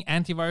 So any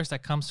antivirus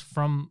that comes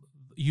from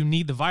you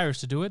need the virus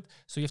to do it,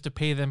 so you have to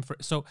pay them for.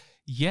 So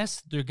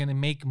yes, they're going to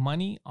make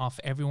money off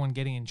everyone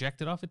getting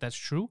injected off it. That's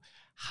true.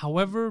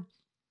 However,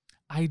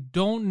 I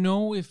don't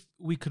know if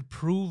we could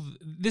prove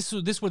this.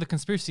 This is where the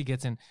conspiracy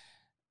gets in.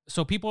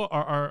 So people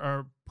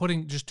are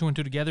putting just 2 and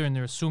 2 together, and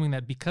they're assuming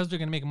that because they're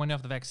going to make money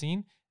off the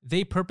vaccine,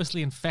 they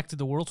purposely infected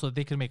the world so that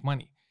they could make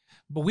money.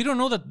 But we don't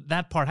know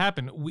that part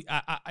happened.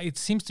 It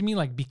seems to me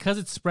like because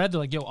it's spread, they're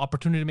like, yo,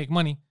 opportunity to make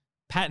money,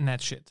 patent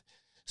that shit.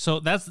 So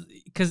that's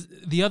because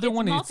the other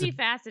one is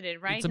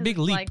multifaceted, right? It's a big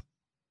leap.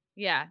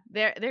 Yeah,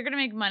 they're gonna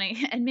make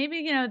money, and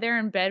maybe they're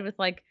in bed with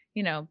like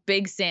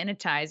big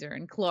sanitizer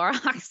and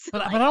Clorox. But,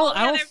 like but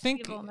I don't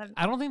think people.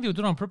 they would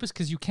do it on purpose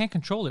because you can't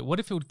control it. What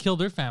if it would kill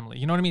their family?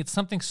 You know what I mean? It's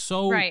something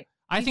so. Right.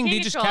 I You think can't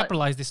they just control it.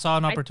 capitalized. They saw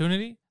an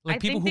opportunity, like I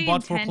people think who they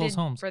bought foreclosed intended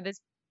homes. for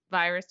this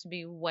virus to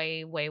be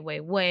way, way, way,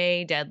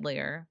 way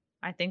deadlier.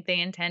 I think they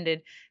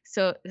intended.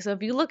 So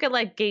if you look at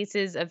like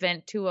Gates's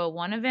Event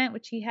 201 event,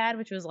 which he had,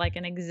 which was like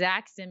an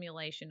exact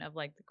simulation of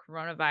like the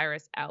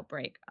coronavirus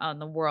outbreak on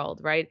the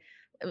world, right?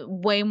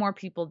 Way more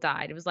people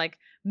died. It was like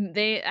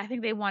I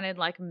think they wanted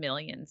like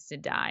millions to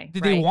die.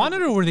 Did right? they want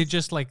it, or were they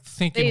just like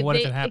thinking, what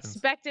if it happens? They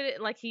expected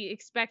it, like he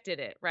expected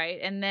it, right?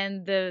 And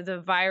then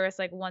the virus,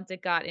 like once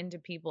it got into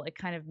people, it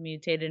kind of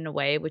mutated in a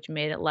way which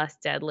made it less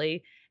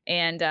deadly.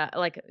 And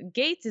like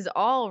Gates is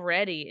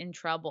already in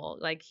trouble.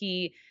 Like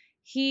he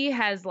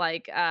has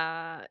like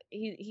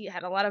he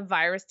had a lot of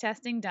virus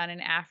testing done in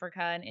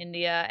Africa and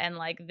India, and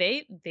like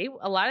they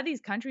a lot of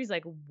these countries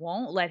like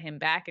won't let him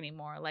back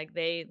anymore. Like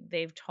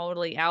they've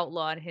totally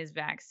outlawed his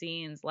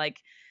vaccines.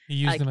 Like he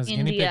used them as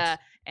guinea pigs.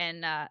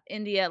 And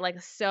India,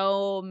 like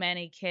so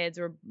many kids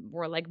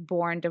were like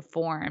born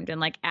deformed,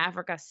 and like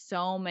Africa,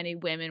 so many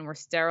women were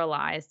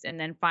sterilized. And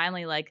then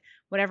finally, like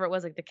whatever it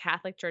was, like the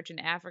Catholic Church in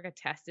Africa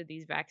tested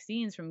these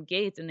vaccines from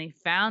Gates, and they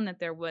found that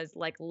there was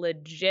like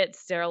legit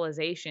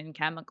sterilization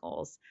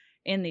chemicals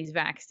in these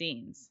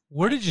vaccines.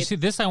 Where did you see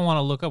this? I want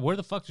to look up. Where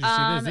the fuck did you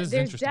see this? This is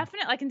interesting.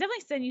 I can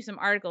definitely send you some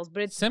articles,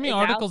 but send me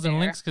articles and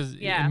links because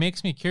it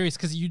makes me curious.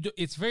 Because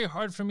it's very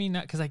hard for me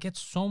now because I get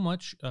so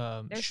much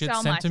shit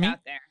sent to me. Out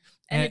there.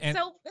 And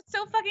it's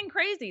so fucking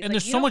crazy. And like,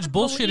 there's so much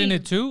bullshit in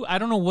it too. I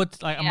don't know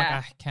what. Like, I'm like,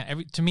 I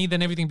can't. To me,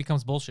 then everything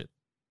becomes bullshit.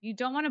 You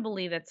don't want to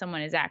believe that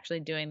someone is actually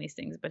doing these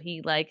things, but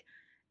he like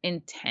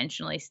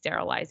intentionally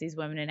sterilized these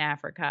women in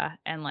Africa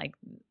and like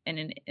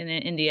in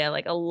India.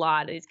 Like a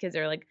lot of these kids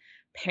are like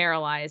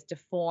paralyzed,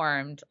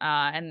 deformed,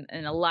 and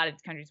a lot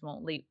of countries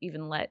won't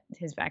even let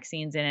his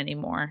vaccines in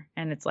anymore.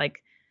 And it's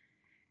like,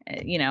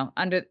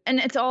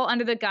 it's all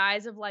under the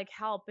guise of like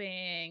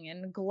helping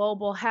and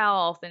global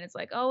health, and it's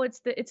like, oh, it's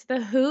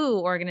the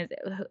WHO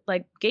organization.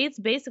 Like Gates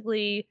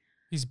basically,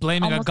 he's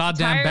blaming a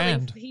goddamn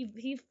band.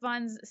 He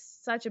funds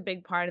such a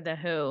big part of the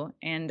WHO,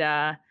 and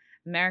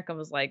America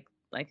was like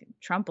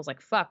Trump was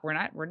like, fuck, we're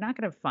not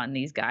going to fund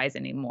these guys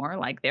anymore.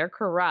 Like they're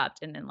corrupt.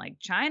 And then like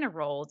China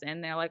rolls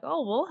and they're like,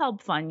 oh, we'll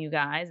help fund you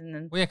guys. And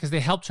then, well, yeah, because they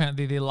helped China.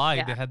 They lied.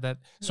 Yeah. They had that.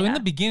 So in the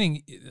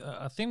beginning,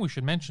 a thing we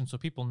should mention so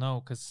people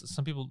know, because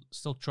some people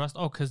still trust,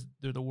 because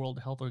they're the World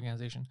Health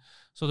Organization.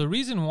 So the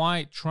reason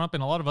why Trump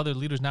and a lot of other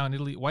leaders now in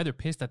Italy, why they're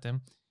pissed at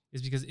them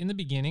is because in the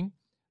beginning,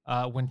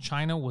 when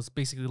China was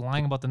basically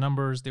lying about the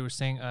numbers, they were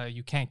saying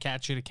you can't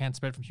catch it can't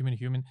spread from human to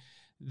human.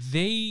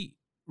 They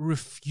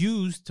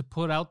refused to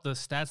put out the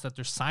stats that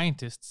their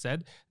scientists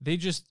said. They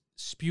just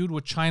spewed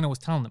what China was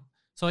telling them.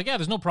 So like,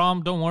 there's no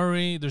problem. Don't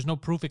worry. There's no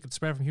proof it could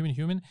spread from human to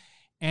human.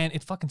 And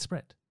it fucking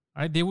spread.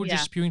 All right. They were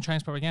just spewing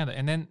China's propaganda.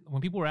 And then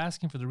when people were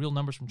asking for the real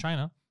numbers from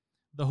China,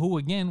 the WHO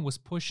again was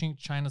pushing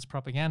China's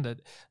propaganda.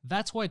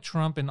 That's why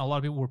Trump and a lot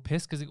of people were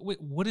pissed because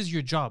what is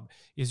your job?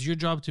 Is your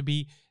job to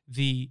be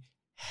the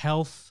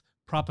health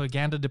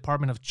propaganda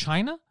department of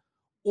China?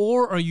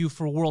 Or are you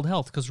for world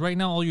health? Because right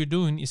now all you're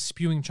doing is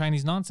spewing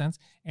Chinese nonsense,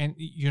 and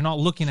you're not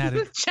looking at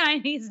it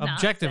Chinese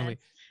objectively. Nonsense.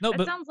 No,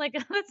 that sounds like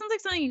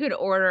something you could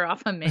order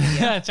off a menu.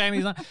 Yeah,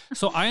 Chinese.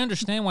 So I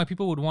understand why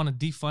people would want to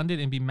defund it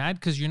and be mad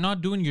because you're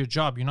not doing your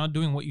job. You're not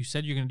doing what you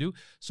said you're going to do.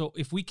 So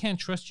if we can't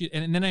trust you,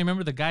 and then I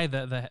remember the guy,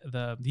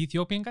 the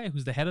Ethiopian guy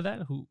who's the head of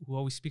that, who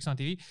always speaks on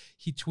TV.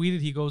 He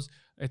tweeted, he goes,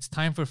 "It's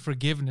time for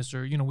forgiveness,"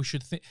 or we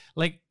should think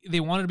like they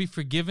wanted to be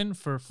forgiven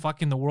for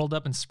fucking the world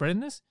up and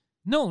spreading this.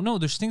 No,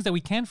 there's things that we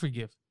can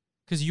forgive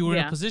because you were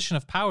in a position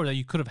of power that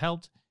you could have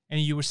helped, and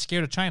you were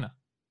scared of China.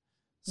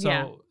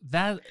 So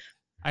that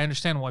I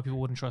understand why people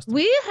wouldn't trust them.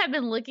 We have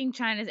been licking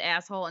China's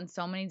asshole in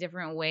so many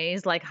different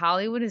ways. Like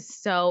Hollywood is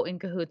so in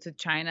cahoots with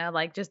China.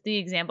 Like just the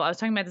example, I was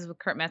talking about this with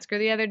Kurt Metzger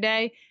the other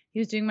day. He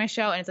was doing my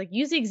show, and it's like,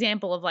 use the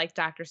example of like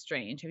Doctor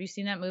Strange. Have you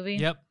seen that movie?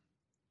 Yep.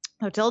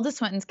 So Tilda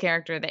Swinton's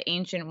character, the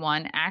Ancient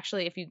One,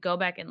 actually, if you go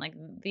back and like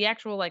the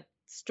actual like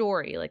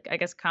story, like I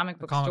guess comic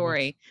book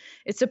story,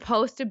 it's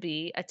supposed to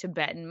be a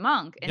Tibetan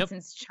monk. And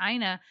since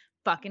China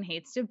fucking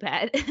hates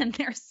Tibet and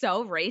they're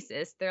so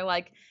racist, they're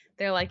like,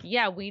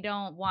 yeah, we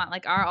don't want,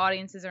 like, our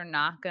audiences are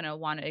not going to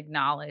want to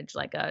acknowledge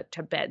like a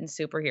Tibetan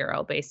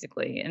superhero,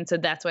 basically. And so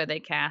that's why they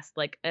cast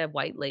like a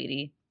white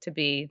lady to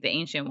be the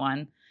Ancient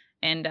One.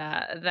 And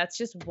that's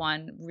just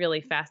one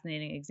really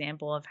fascinating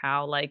example of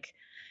how, like,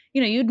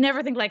 you'd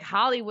never think like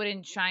Hollywood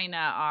and China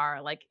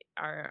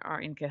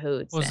are in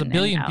cahoots. Well, it's a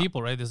billion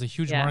people, right? There's a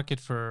huge market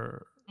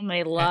for. And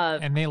they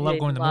love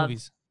going to the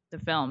movies. The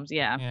films,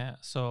 yeah. Yeah.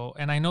 So,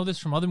 and I know this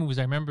from other movies.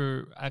 I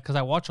remember because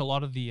I watch a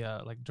lot of the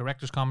like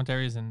directors'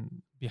 commentaries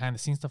and behind the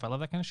scenes stuff. I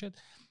love that kind of shit.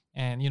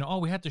 And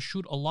we had to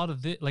shoot a lot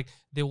of this. Like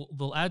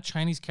they'll add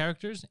Chinese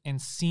characters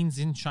and scenes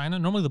in China.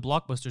 Normally the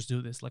blockbusters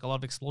do this, like a lot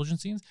of explosion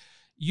scenes.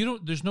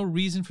 there's no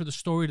reason for the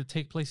story to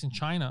take place in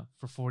China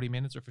for 40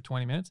 minutes or for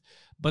 20 minutes,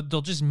 but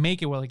they'll just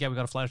make it where like, yeah, we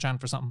got to fly to China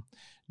for something.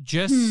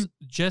 Just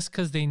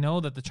because they know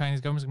that the Chinese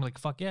government's going to be like,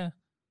 fuck yeah,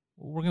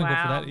 we're going to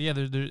go for that. Yeah,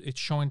 it's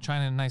showing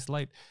China in a nice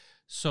light.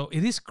 So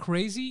it is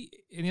crazy.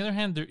 On the other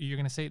hand, you're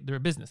going to say they're a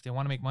business. They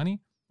want to make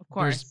money. Of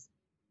course.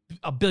 There's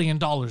 $1 billion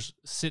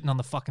sitting on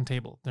the fucking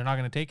table. They're not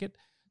going to take it.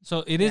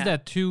 So it is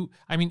that too.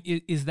 I mean,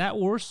 is that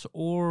worse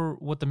or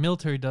what the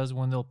military does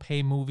when they'll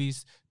pay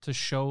movies to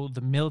show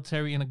the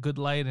military in a good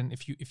light? And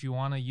if you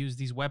want to use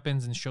these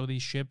weapons and show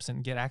these ships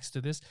and get access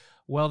to this,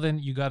 well, then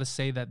you got to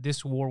say that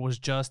this war was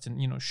just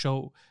and,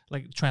 show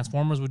like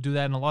Transformers would do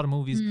that in a lot of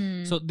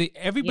movies. So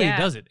everybody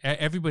does it.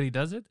 Everybody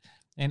does it.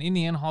 And in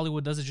the end,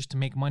 Hollywood does it just to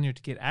make money or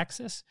to get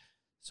access.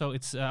 So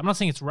it's I'm not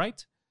saying it's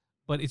right,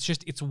 but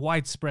it's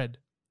widespread.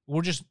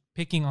 We're just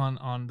picking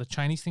on the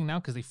Chinese thing now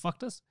because they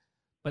fucked us.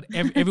 But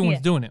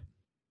everyone's doing it.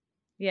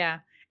 Yeah.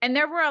 And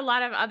there were a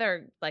lot of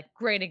other like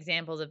great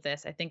examples of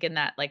this, I think, in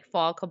that like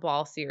Fall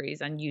Cabal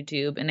series on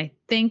YouTube. And I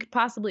think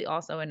possibly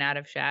also in Out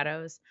of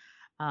Shadows.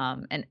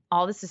 And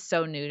all this is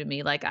so new to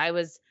me. Like I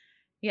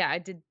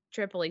did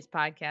Tripoli's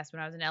podcast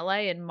when I was in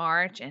LA in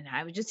March. And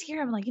I would just hear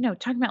him like,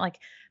 talking about like,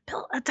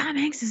 Tom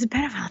Hanks is a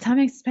pedophile. Tom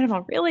Hanks is a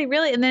pedophile. Really,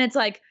 really? And then it's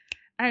like,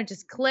 I don't know,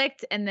 just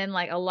clicked. And then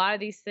like a lot of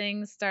these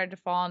things started to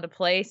fall into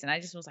place. And I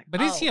just was like, but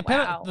is he a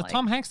pedophile? The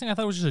Tom Hanks thing, I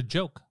thought was just a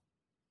joke.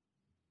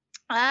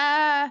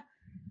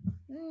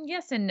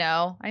 Yes and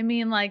no. I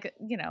mean, like,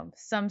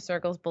 some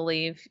circles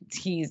believe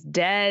he's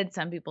dead.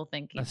 Some people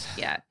think he's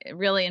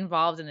really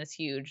involved in this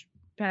huge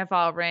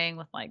pedophile ring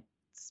with like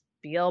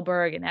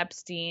Spielberg and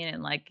Epstein,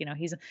 and like,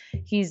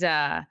 he's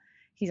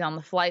on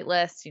the flight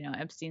list,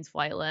 Epstein's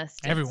flight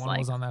list. Everyone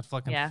was on that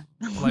fucking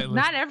flight list.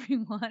 Not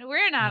everyone.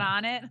 We're not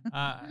on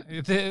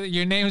it.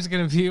 Your name is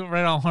going to be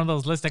right on one of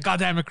those lists. God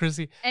damn it,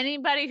 Chrissy.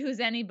 Anybody who's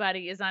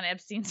anybody is on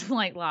Epstein's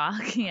flight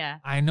log. Yeah.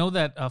 I know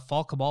that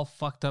Fall Cabal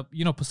fucked up,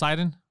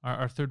 Poseidon,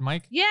 our third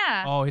mic?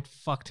 Yeah. Oh, it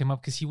fucked him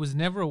up because he was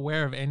never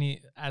aware of and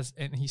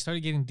he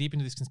started getting deep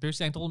into this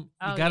conspiracy. I told him,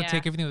 you got to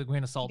take everything with a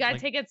grain of salt. You got to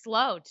take it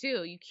slow,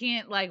 too. You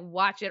can't, like,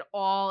 watch it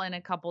all in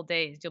a couple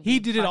days. He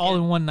did it all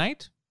in one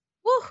night?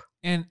 Woo.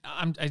 And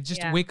I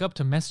just wake up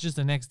to messages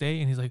the next day,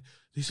 and he's like,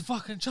 "These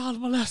fucking child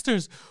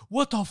molesters!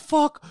 What the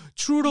fuck?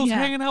 Trudeau's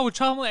hanging out with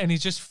child molesters," and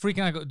he's just freaking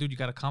out. I go, dude, you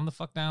gotta calm the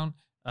fuck down.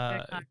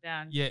 Calm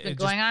down. Yeah, it's been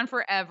going on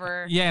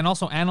forever. Yeah, and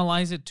also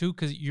analyze it too,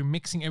 because you're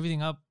mixing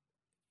everything up,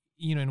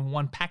 in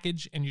one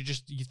package, and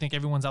you think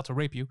everyone's out to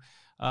rape you.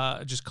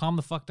 Just calm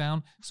the fuck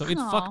down. So it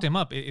fucked him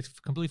up. It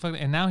completely fucked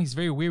him. And now he's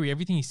very weary.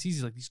 Everything he sees,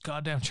 he's like, these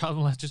goddamn child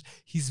molesters.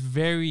 He's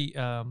very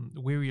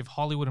weary of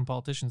Hollywood and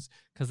politicians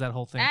because that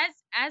whole thing.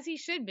 As he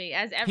should be,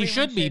 as everyone he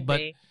should be.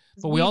 But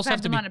we also have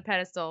to be on a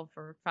pedestal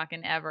for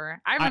fucking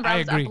ever. I remember I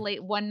was up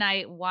late one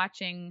night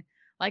watching.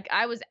 Like,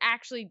 I was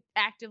actually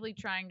actively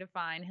trying to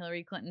find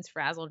Hillary Clinton's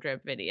frazzle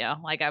drip video.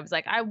 Like, I was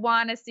like, I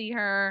want to see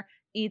her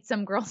eat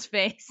some girl's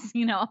face.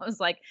 I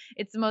was like,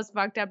 it's the most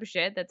fucked up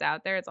shit that's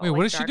out there. It's all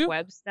like dark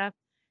web stuff.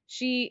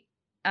 She,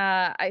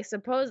 I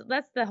suppose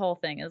that's the whole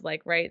thing is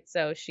like, right.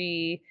 So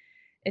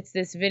it's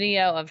this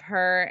video of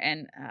her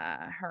and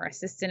her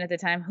assistant at the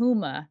time,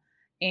 Huma.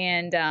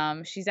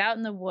 And she's out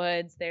in the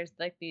woods. There's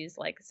like these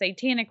like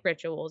satanic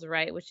rituals,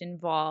 right? Which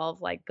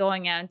involve like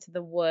going out into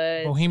the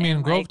woods.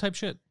 Bohemian Grove type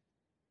shit.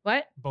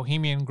 What?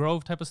 Bohemian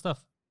Grove type of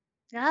stuff.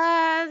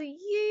 Yeah,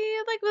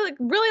 like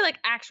really like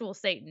actual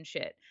Satan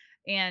shit.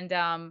 And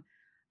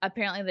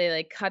apparently they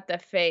like cut the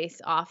face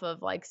off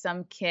of like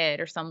some kid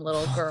or some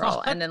little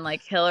girl, and then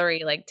like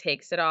Hillary like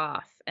takes it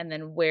off and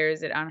then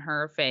wears it on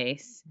her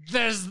face.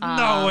 There's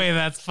no way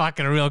that's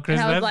fucking real,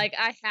 Chris. And I was like,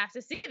 I have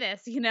to see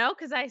this,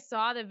 because I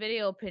saw the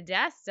video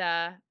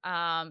Podesta.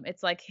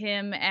 It's like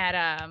him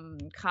at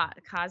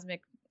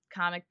Cosmic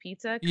Comic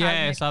Pizza.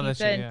 Yeah, I saw that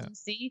shit. Yeah.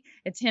 DC.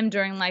 It's him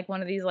during like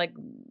one of these like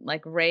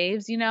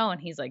raves,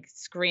 and he's like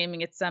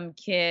screaming at some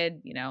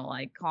kid,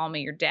 like call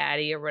me your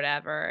daddy or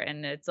whatever.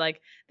 And it's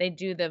like they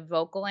do the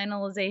vocal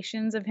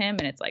analyzations of him,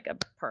 and it's like a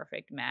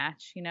perfect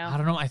match, I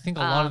don't know. I think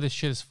a lot of this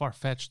shit is far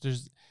fetched.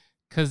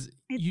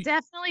 It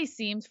definitely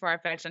seems far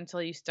fetched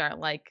until you start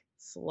like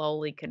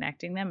slowly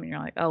connecting them, and you're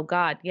like, oh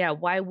God, yeah.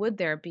 Why would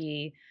there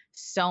be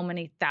so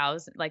many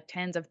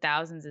tens of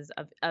thousands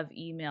of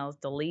emails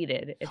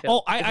deleted?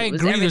 I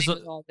agree. There's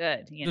all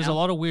good. There's a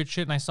lot of weird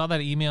shit, and I saw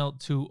that email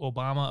to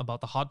Obama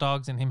about the hot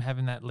dogs and him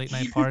having that late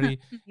night party,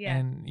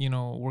 and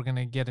we're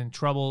gonna get in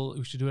trouble.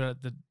 We should do it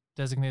at the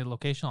designated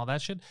location. All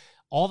that shit.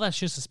 All that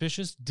shit's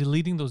suspicious.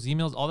 Deleting those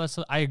emails, all that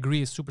stuff, I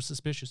agree, is super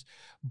suspicious.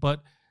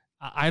 But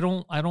I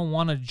don't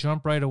want to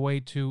jump right away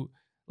to,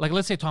 like,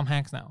 let's say Tom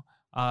Hanks now.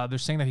 They're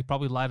saying that he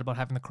probably lied about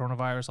having the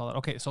coronavirus, all that.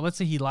 Okay, so let's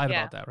say he lied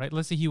about that, right?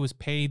 Let's say he was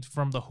paid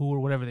from the WHO or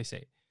whatever they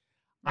say.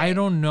 Right. I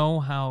don't know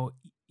how,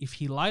 if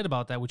he lied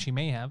about that, which he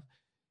may have,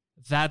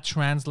 that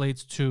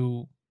translates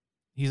to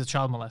he's a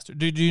child molester.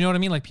 Do you know what I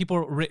mean? Like people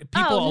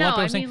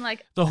are saying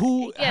like the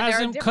WHO has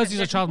him because he's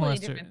a child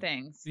molester. Different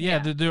things. Yeah,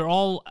 they're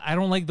all. I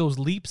don't like those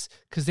leaps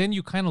because then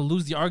you kind of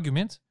lose the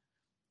argument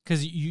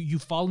because you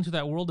fall into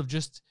that world of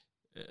just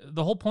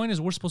the whole point is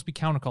we're supposed to be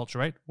counterculture,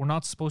 right? We're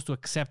not supposed to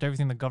accept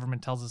everything the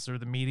government tells us or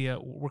the media.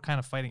 We're kind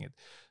of fighting it.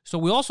 So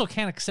we also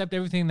can't accept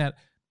everything that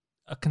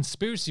a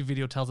conspiracy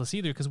video tells us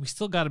either, because we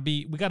still got to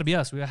be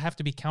us. We have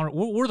to be counter.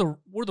 We're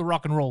the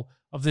rock and roll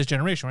of this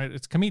generation, right?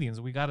 It's comedians.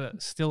 We got to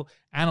still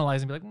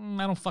analyze and be like,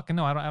 I don't fucking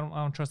know. I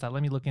don't trust that.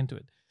 Let me look into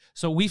it.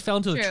 So we fell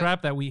into the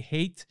trap that we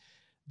hate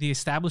the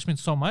establishment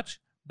so much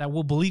that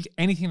we'll believe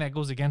anything that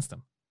goes against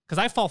them. Because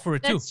I fall for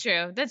it too.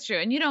 That's true.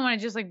 And you don't want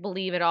to just like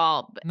believe it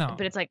all. No.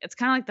 But it's like, it's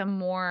kind of like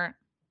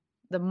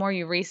the more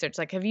you research,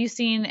 like, have you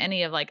seen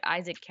any of like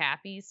Isaac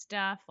Cappy's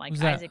stuff? Like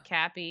Isaac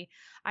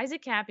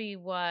Cappy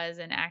was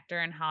an actor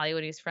in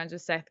Hollywood. He was friends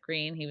with Seth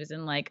Green. He was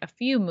in like a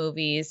few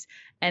movies.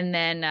 And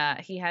then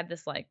he had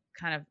this like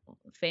kind of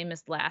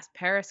famous last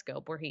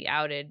Periscope where he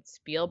outed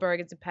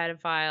Spielberg as a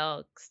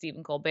pedophile,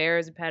 Stephen Colbert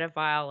as a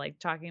pedophile, like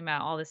talking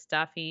about all this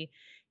stuff. He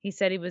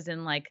said he was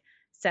in like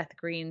Seth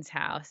Green's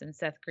house, and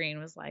Seth Green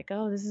was like,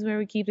 "Oh, this is where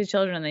we keep the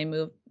children."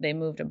 And they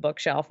moved a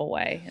bookshelf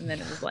away, and then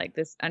it was like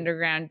this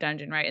underground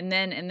dungeon, right? And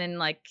then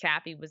like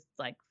Cappy was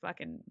like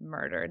fucking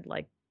murdered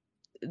like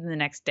the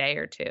next day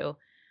or two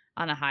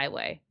on a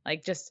highway.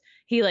 Like just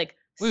he like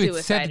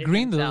suicided Seth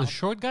Green, himself. the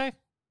short guy.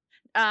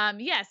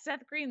 Yeah,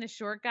 Seth Green, the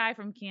short guy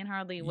from Can't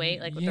Hardly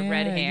Wait, like with the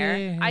red hair.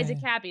 Yeah.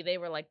 Isaac Cappy, they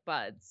were like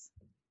buds,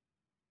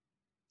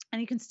 and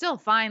you can still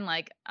find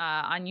like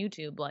on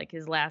YouTube like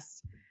his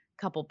last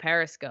couple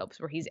Periscopes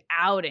where he's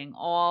outing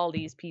all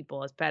these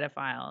people as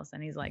pedophiles,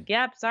 and he's like,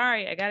 "Yep,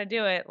 sorry, I got to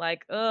do it.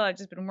 Like, I've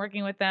just been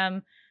working with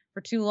them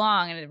for too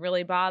long, and it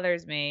really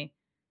bothers me."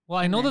 Well,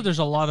 I know that there's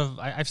a lot of.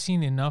 I've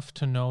seen enough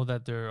to know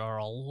that there are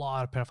a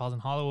lot of pedophiles in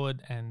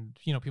Hollywood, and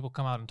people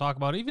come out and talk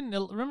about it. Even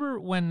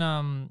remember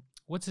when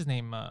what's his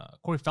name?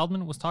 Corey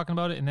Feldman was talking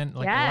about it, and then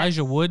like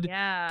Elijah Wood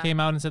came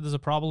out and said there's a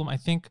problem. I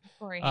think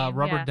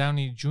Robert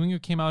Downey Jr.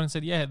 came out and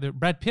said,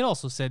 Brad Pitt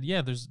also said,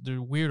 they're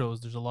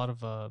weirdos. There's a lot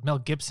of Mel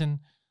Gibson.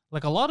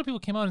 Like a lot of people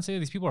came out and say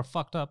these people are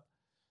fucked up.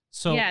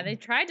 So they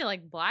tried to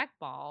like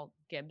blackball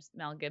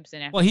Mel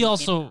Gibson. Well, he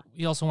also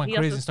went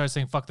crazy and started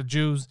saying fuck the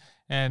Jews,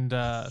 and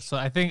so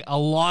I think a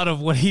lot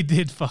of what he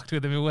did fucked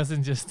with him. It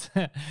wasn't just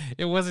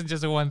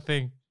a one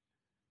thing.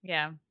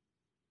 Yeah.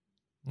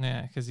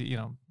 Yeah, because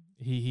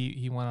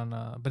he went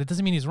on, but it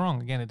doesn't mean he's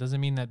wrong. Again, it doesn't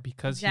mean that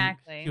because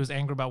he was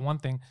angry about one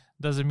thing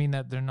doesn't mean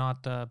that they're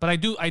not. But I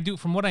do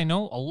from what I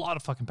know, a lot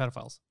of fucking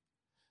pedophiles,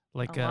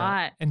 like a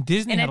lot. And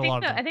Disney had a lot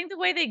of them. I think the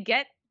way they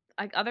get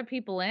like other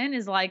people in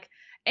is like,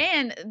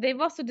 and they've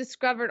also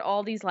discovered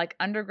all these like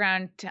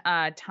underground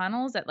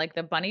tunnels at like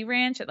the Bunny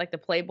Ranch at like the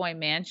Playboy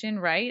Mansion,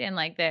 right? And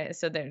like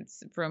so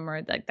there's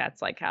rumored like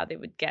that's like how they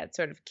would get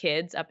sort of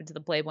kids up into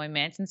the Playboy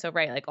Mansion. So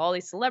right, like all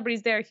these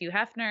celebrities there, Hugh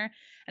Hefner.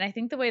 And I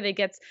think the way they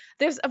get,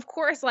 there's of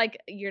course like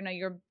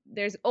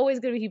there's always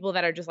gonna be people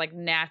that are just like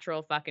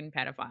natural fucking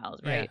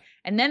pedophiles, right? Yeah.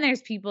 And then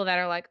there's people that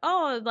are like,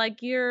 oh, like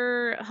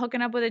you're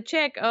hooking up with a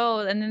chick,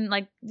 and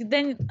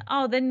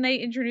then they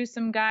introduce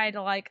some guy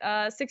to like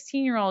a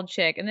 16-year-old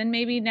chick, and then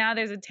maybe now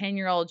there's a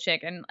 10-year-old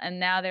chick, and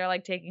now they're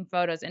like taking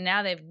photos, and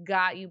now they've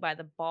got you by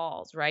the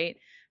balls, right,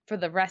 for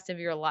the rest of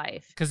your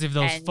life. Because if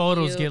those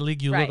photos get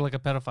leaked, you look like a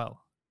pedophile.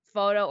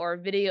 Photo or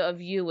video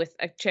of you with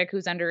a chick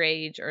who's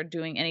underage or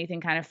doing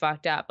anything kind of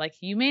fucked up. Like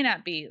you may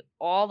not be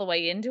all the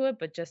way into it,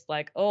 but just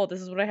like, oh,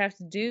 this is what I have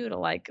to do to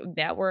like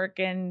network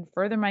and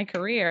further my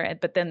career.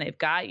 But then they've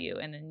got you,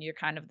 and then you're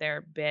kind of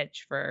their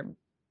bitch for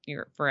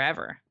your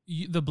forever.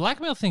 The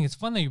blackmail thing, it's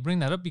fun that you bring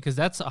that up because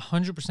that's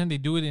 100%. They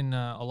do it in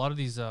a lot of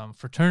these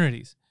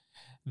fraternities.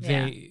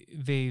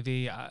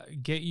 They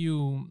get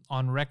you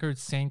on record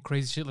saying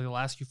crazy shit. Like they'll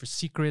ask you for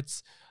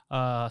secrets.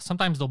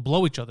 Sometimes they'll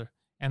blow each other.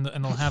 And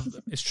they'll have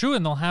it's true,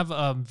 and they'll have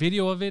a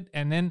video of it.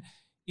 And then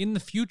in the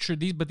future,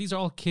 these are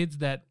all kids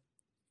that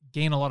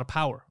gain a lot of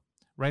power,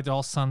 right? They're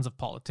all sons of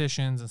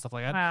politicians and stuff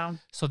like that. Wow.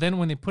 So then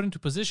when they put into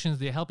positions,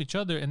 they help each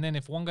other. And then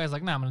if one guy's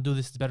like, "Nah, I'm gonna do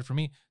this. It's better for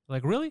me." They're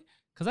like, "Really?"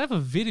 Because I have a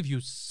vid of you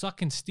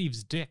sucking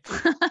Steve's dick.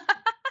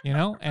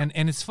 And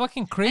it's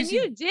fucking crazy.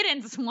 And you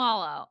didn't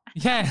swallow.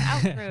 Yeah,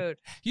 how rude.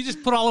 You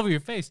just put all over your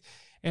face.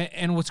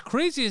 And what's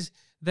crazy is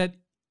that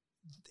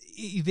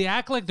they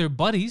act like they're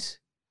buddies.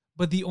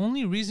 But the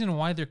only reason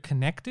why they're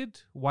connected,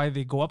 why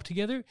they go up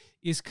together,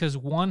 is because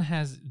one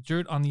has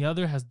dirt on the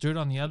other, has dirt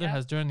on the other,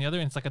 has dirt on the other,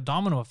 and it's like a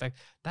domino effect.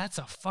 That's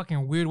a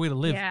fucking weird way to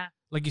live. Yeah.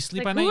 Like you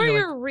sleep like, at night. Who are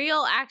your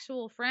real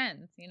actual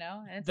friends? And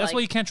it's that's like,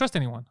 why you can't trust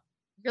anyone.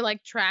 You're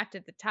like trapped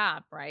at the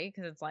top, right?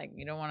 Because it's like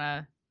you don't want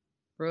to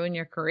ruin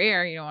your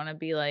career. You don't want to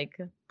be like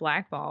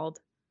blackballed.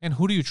 And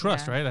who do you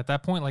trust, right? At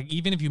that point, like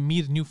even if you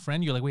meet a new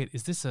friend, you're like, wait,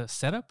 is this a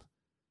setup?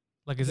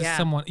 Like, is this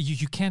someone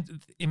you can't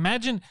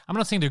imagine? I'm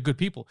not saying they're good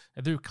people.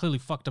 They're clearly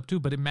fucked up too.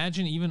 But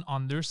imagine even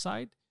on their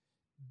side,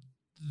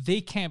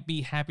 they can't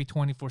be happy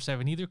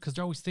 24/7 either because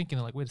they're always thinking,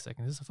 like, wait a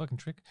second, is this a fucking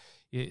trick?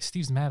 Yeah,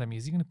 Steve's mad at me.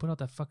 Is he going to put out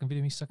that fucking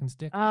video of me sucking his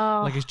dick?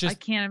 Oh, like, it's just, I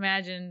can't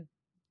imagine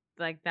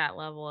like that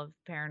level of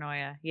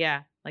paranoia.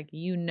 Yeah. Like,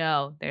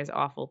 there's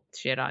awful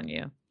shit on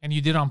you. And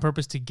you did it on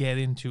purpose to get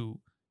into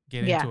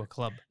a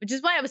club. Which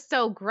is why it was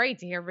so great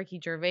to hear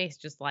Ricky Gervais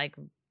just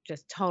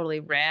just totally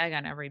rag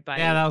on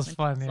everybody. Yeah, that was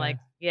fun. He's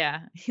Yeah.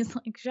 like, he's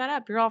like, shut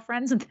up. You're all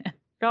friends with him.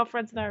 You're all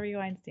friends with Harvey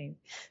Weinstein.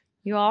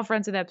 You're all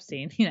friends with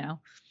Epstein,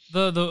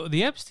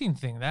 The Epstein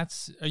thing,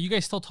 are you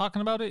guys still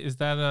talking about it? Is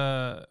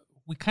that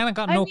we kind of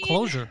got no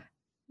closure?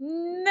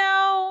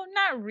 No,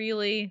 not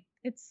really.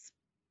 It's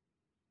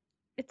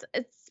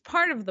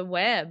part of the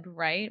web,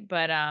 right?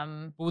 But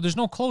well, there's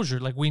no closure.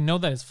 Like, we know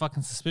that it's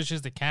fucking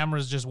suspicious. The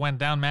cameras just went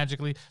down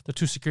magically. The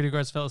 2 security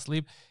guards fell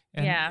asleep,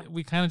 and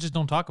we kind of just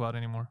don't talk about it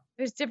anymore.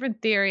 There's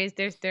different theories.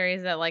 There's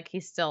theories that like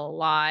he's still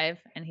alive,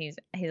 and he's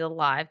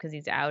alive because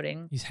he's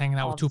outing. He's hanging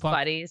out with Tupac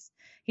buddies.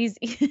 He's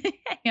hanging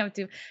out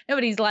with no,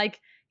 but he's like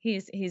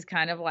he's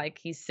kind of like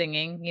he's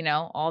singing,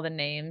 all the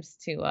names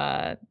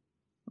to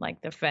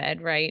like the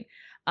Fed, right?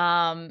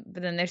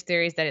 But then there's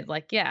theories that it's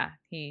like,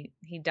 he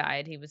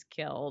died, he was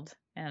killed,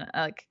 and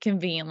like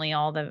conveniently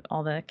all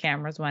the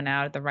cameras went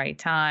out at the right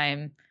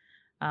time.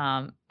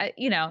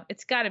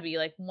 It's got to be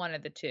like one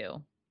of the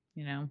two,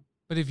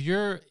 But if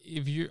you're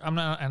I'm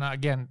not, and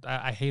again,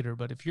 I hate her,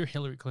 but if you're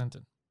Hillary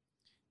Clinton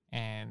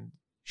and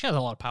she has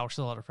a lot of power,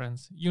 she has a lot of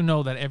friends,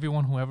 that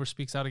everyone who ever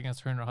speaks out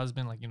against her and her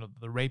husband, like,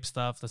 the rape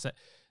stuff,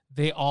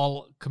 they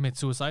all commit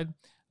suicide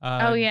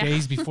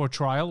days before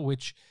trial,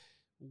 which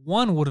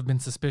one would have been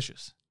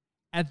suspicious.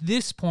 At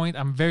this point,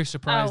 I'm very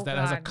surprised that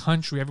as a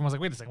country, everyone's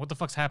like, wait a second, what the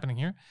fuck's happening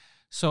here?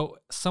 So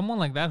someone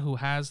like that who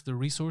has the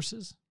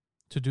resources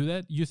to do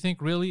that, you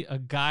think really a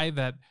guy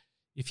that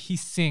if he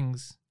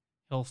sings,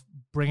 he'll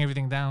bring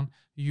everything down,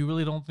 you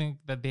really don't think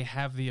that they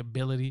have the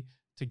ability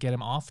to get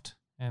him offed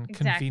and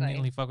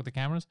conveniently fuck with the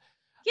cameras?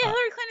 Yeah,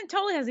 Hillary Clinton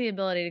totally has the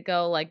ability to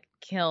go like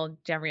kill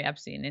Jeffrey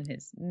Epstein in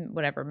his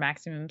whatever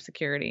maximum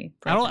security.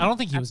 I don't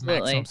think he was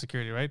maximum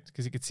security, right?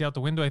 Because he could see out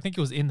the window. I think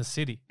it was in the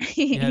city.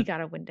 He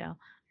got a window.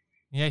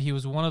 Yeah, he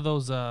was one of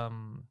those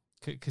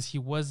because he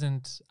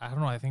wasn't. I don't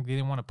know. I think they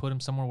didn't want to put him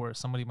somewhere where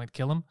somebody might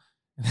kill him.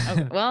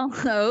 Oh,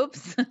 well,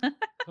 oops.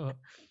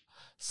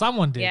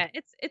 Someone did. Yeah,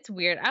 it's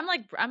weird. I'm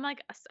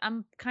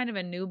kind of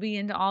a newbie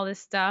into all this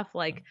stuff.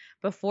 Like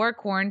before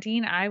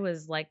quarantine, I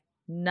was like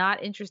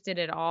not interested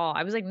at all.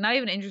 I was like not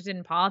even interested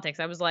in politics.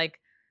 I was like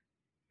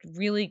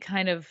really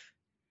kind of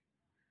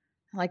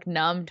like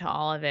numb to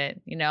all of it,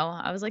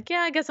 I was like, yeah,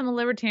 I guess I'm a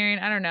libertarian,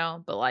 I don't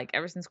know, but like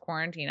ever since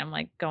quarantine I'm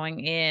like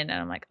going in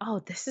and I'm like, oh,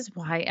 this is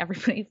why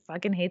everybody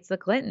fucking hates the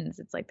Clintons.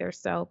 It's like they're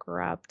so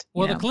corrupt.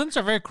 Well, the Clintons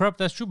are very corrupt,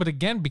 that's true, but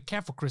again, be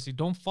careful, Chrissy.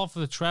 Don't fall for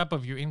the trap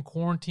of you're in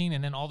quarantine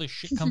and then all this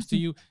shit comes to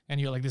you and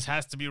you're like, this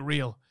has to be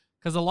real,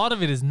 because a lot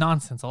of it is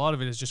nonsense. A lot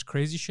of it is just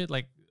crazy shit,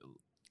 like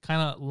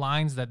kind of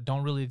lines that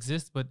don't really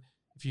exist, but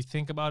if you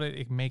think about it,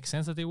 it makes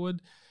sense that they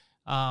would.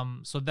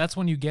 So that's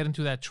when you get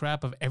into that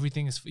trap of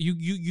everything is you're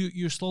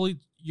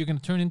going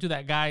to turn into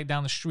that guy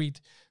down the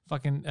street,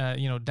 fucking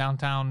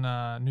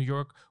downtown New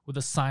York with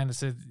a sign that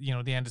says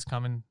the end is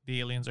coming, the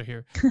aliens are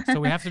here.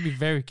 So we have to be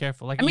very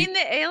careful. Like, I mean,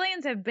 the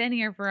aliens have been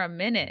here for a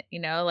minute,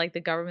 like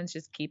the government's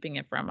just keeping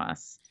it from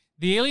us.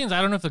 The aliens, I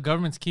don't know if the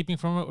government's keeping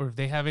from it or if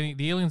they have any.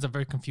 The aliens are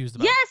very confused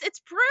about. Yes, it's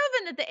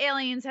proven that the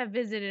aliens have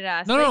visited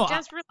us. They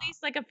just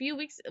released like a few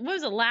weeks. What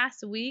was it,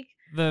 last week?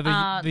 The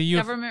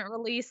government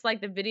released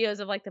like the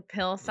videos of like the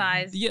pill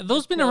size. Yeah,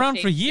 those been around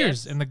for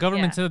years, and the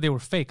government said that they were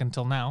fake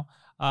until now.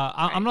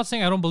 I'm not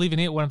saying I don't believe in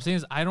it. What I'm saying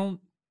is I don't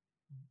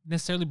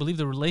necessarily believe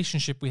the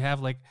relationship we have.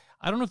 Like,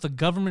 I don't know if the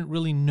government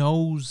really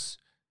knows.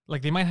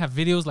 Like, they might have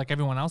videos like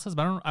everyone else has,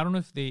 but I don't know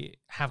if they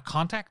have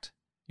contact.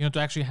 To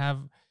actually have.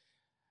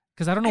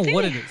 Because I don't know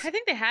what it is. I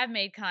think they have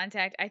made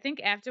contact. I think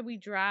after we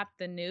dropped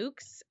the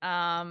nukes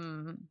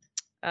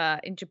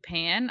in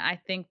Japan, I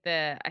think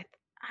I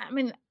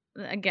mean,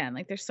 again,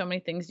 like there's so many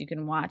things you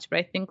can watch, but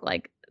I think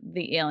like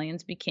the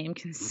aliens became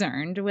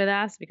concerned with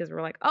us because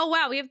we're like, oh,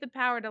 wow, we have the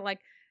power to like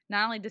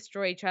not only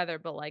destroy each other,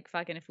 but like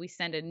fucking if we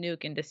send a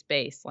nuke into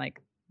space,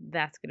 like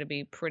that's going to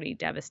be pretty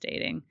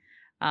devastating.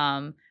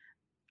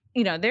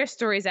 There's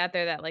stories out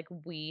there that like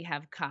we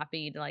have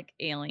copied like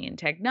alien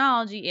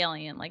technology,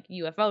 alien like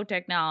UFO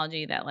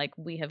technology, that like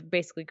we have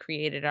basically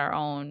created our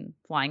own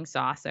flying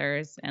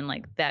saucers, and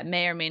like that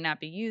may or may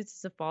not be used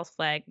as a false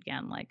flag.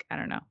 Again, like I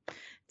don't know,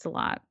 it's a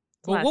lot.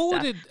 But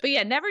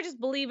yeah, never just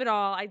believe it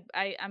all.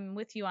 I'm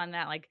with you on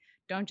that. Like,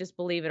 don't just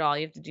believe it all.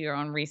 You have to do your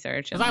own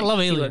research. Because I love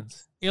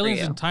aliens.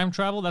 Aliens and time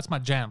travel, that's my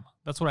jam.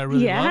 That's what I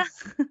really love.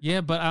 Yeah,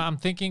 but I'm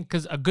thinking,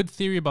 because a good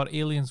theory about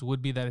aliens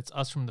would be that it's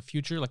us from the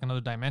future, like another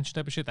dimension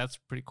type of shit. That's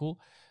pretty cool.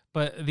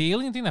 But the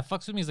alien thing that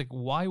fucks with me is like,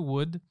 why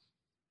would...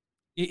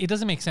 It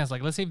doesn't make sense.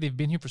 Like, let's say if they've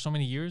been here for so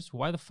many years,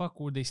 why the fuck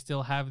would they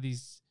still have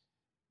these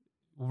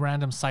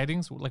random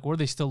sightings? Like, what are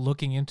they still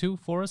looking into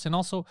for us? And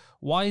also,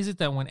 why is it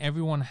that when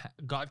everyone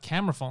got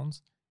camera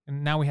phones,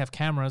 and now we have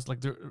cameras,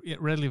 like they're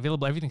readily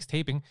available, everything's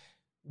taping,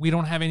 we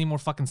don't have any more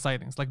fucking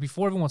sightings? Like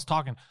before, everyone's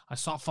talking, I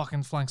saw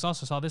fucking flying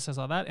saucer, I saw this, I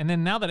saw that. And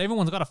then now that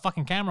everyone's got a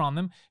fucking camera on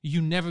them,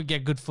 you never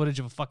get good footage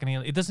of a fucking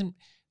alien.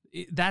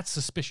 That's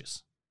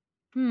suspicious.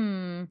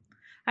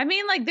 I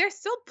mean, like there's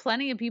still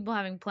plenty of people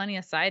having plenty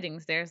of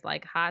sightings. There's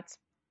like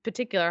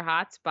particular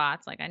hot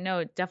spots. Like I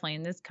know definitely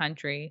in this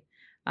country,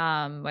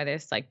 where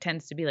there's like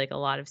tends to be like a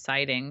lot of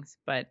sightings,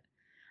 but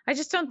I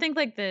just don't think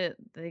like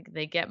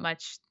they get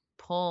much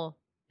pull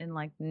in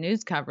like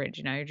news coverage.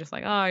 You're just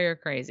like, oh, you're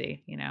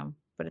crazy,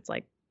 but it's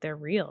like they're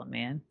real,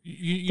 man.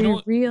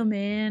 They're real,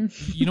 man.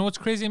 You know what's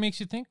crazy? It makes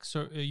you think.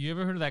 So you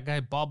ever heard of that guy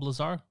Bob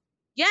Lazar?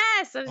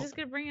 Yes, I was just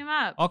gonna bring him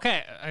up.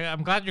 Okay,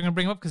 I'm glad you're gonna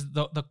bring him up because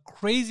the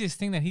craziest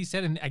thing that he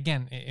said, and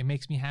again, it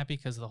makes me happy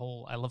because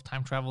I love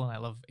time travel and I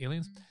love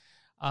aliens.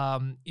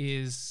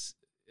 Is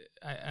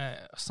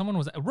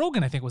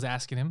Rogan, I think, was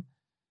asking him,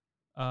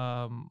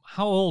 how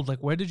old, like,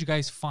 where did you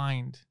guys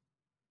find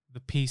the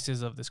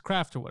pieces of this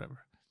craft or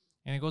whatever?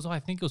 And he goes, I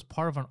think it was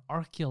part of an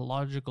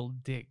archaeological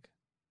dig.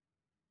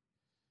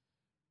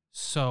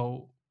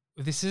 So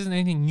this isn't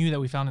anything new that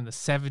we found in the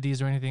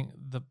 70s or anything.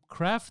 The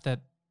craft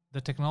that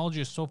the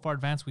technology is so far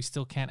advanced we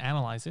still can't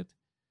analyze it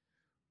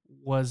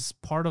was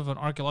part of an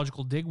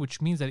archaeological dig,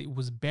 which means that it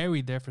was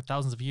buried there for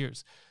thousands of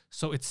years.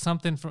 So it's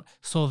something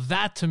so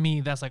that to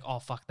me, that's like, oh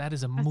fuck, that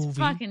is a movie. That's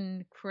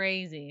fucking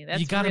crazy.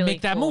 That's you gotta really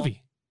make that cool.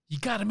 movie. You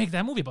gotta make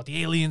that movie about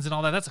the aliens and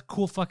all that. That's a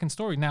cool fucking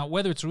story. Now,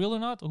 whether it's real or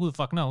not, who the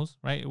fuck knows,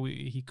 right?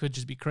 He could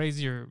just be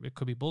crazy, or it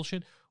could be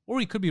bullshit, or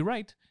he could be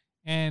right.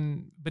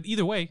 But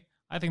either way,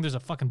 I think there's a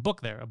fucking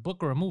book there, a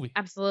book or a movie.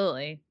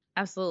 Absolutely.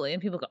 Absolutely.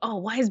 And people go, oh,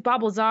 why is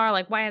Bob Lazar,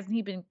 like, why hasn't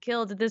he been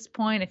killed at this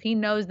point if he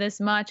knows this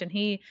much and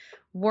he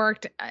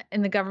worked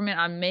in the government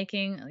on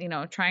making,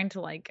 trying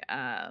to like,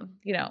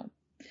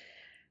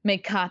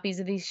 make copies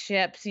of these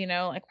ships,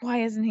 like,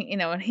 why isn't he,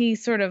 and he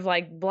sort of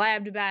like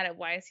blabbed about it.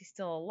 Why is he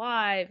still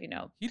alive?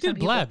 He did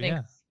blab,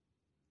 yeah.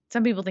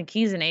 Some people think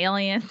he's an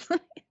alien.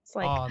 It's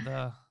like,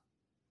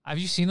 have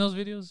you seen those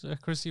videos,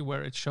 Chrissy,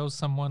 where it shows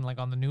someone like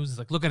on the news? It's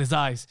like, look at his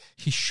eyes.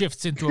 He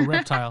shifts into a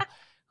reptile.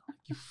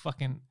 You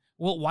fucking,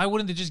 well, why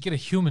wouldn't they just get a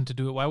human to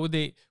do it? Why would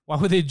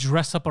they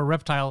dress up a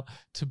reptile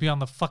to be on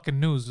the fucking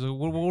news?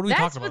 What are we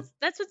talking about?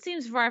 That's what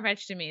seems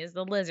far-fetched to me, is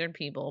the lizard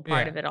people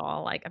part of it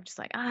all. Like, I'm just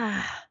like,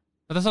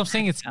 But that's what I'm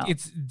saying.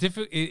 It's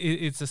difficult.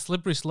 It's a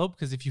slippery slope,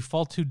 because if you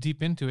fall too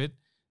deep into it,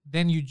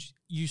 then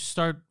you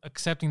start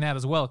accepting that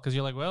as well, because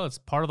you're like, well, it's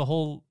part of the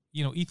whole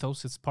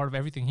ethos. It's part of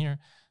everything here.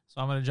 So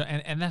I'm gonna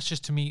and that's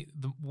just, to me,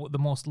 the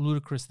most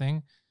ludicrous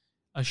thing,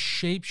 a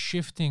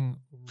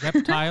shape-shifting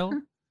reptile.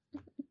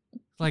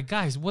 Like,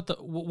 guys, what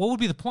would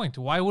be the point?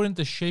 Why wouldn't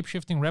the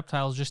shape-shifting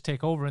reptiles just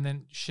take over and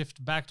then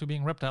shift back to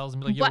being reptiles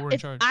and be like, yo, we're in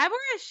charge? If I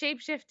were a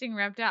shape-shifting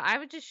reptile, I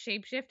would just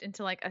shape-shift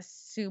into like a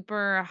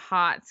super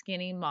hot,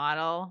 skinny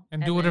model.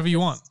 And do whatever you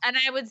want. And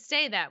I would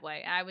stay that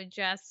way. I would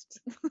just...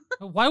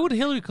 Why would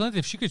Hillary Clinton,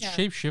 if she could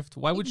shape-shift,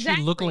 why would she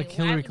look like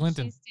Hillary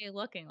Clinton? Why would she stay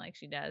looking like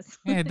she does?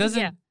 Yeah, it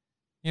doesn't...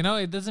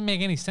 it doesn't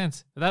make any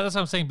sense. That's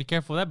what I'm saying. Be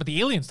careful of that. But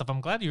the alien stuff, I'm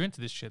glad you're into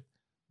this shit.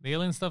 The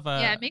alien stuff...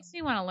 it makes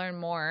me want to learn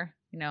more,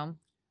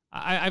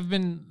 I've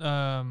been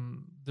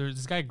there's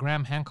this guy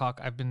Graham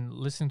Hancock. I've been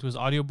listening to his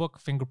audiobook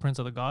Fingerprints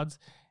of the Gods,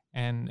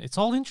 and it's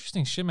all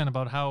interesting shit, man,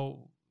 about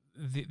how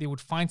they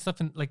would find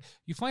stuff in, like,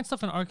 you find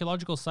stuff in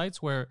archaeological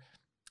sites where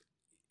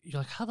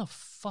you're like, how the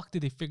fuck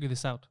did they figure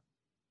this out?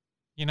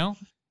 And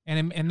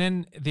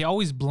then they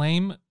always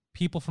blame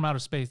people from outer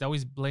space. They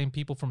always blame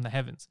people from the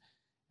heavens,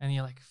 and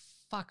you're like,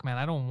 fuck, man,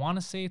 I don't want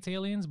to say it's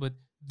aliens, but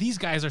these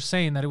guys are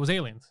saying that it was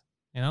aliens.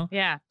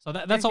 Yeah. So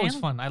that's always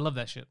fun. I love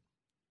that shit.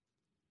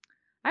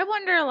 I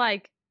wonder,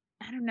 like,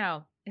 I don't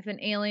know, if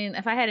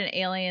I had an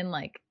alien,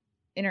 like,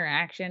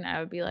 interaction, I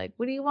would be like,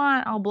 what do you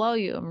want? I'll blow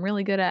you. I'm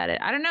really good at it.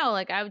 I don't know.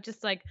 Like, I would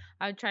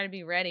try to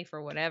be ready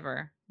for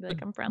whatever. Be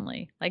like, I'm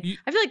friendly. Like,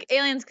 I feel like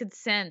aliens could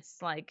sense,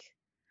 like,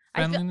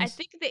 I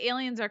think the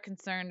aliens are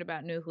concerned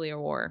about nuclear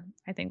war.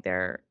 I think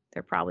they're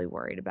probably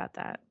worried about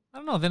that. I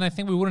don't know. Then I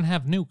think we wouldn't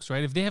have nukes,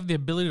 right? If they have the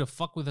ability to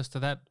fuck with us to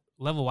that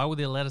level, why would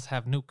they let us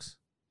have nukes?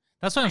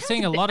 That's what I'm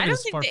saying. A lot of it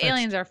is far-fetched. I don't think the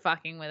aliens are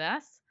fucking with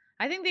us.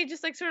 I think they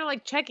just like sort of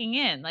like checking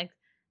in. Like,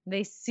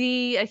 they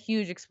see a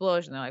huge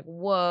explosion. They're like,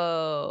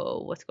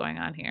 whoa, what's going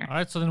on here? All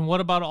right. So then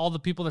what about all the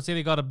people that say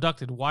they got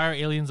abducted? Why are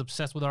aliens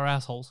obsessed with our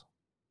assholes?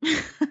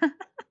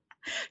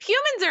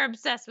 Humans are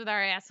obsessed with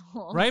our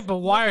assholes. Right. But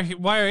why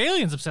are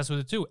aliens obsessed with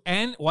it too?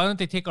 And why don't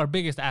they take our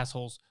biggest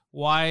assholes?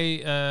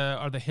 Why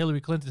are the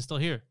Hillary Clintons still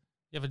here?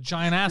 You have a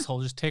giant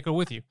asshole. Just take her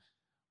with you.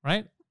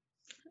 Right.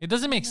 It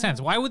doesn't make sense.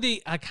 Why would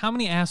they, like, how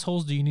many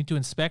assholes do you need to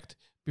inspect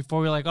before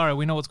we're like, all right,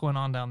 we know what's going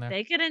on down there?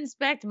 They could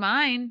inspect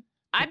mine.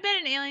 I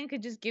bet an alien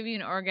could just give you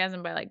an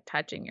orgasm by, like,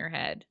 touching your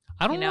head.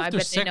 I don't know if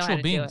they're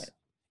sexual beings.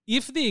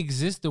 If they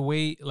exist the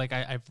way, like,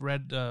 I've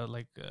read,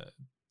 like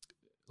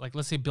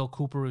let's say Bill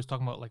Cooper was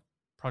talking about, like,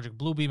 Project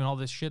Bluebeam and all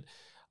this shit.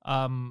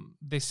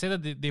 They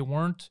said that they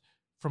weren't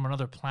from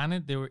another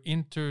planet. They were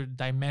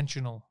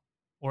interdimensional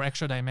or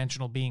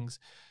extra-dimensional beings.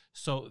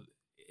 So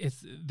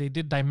they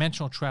did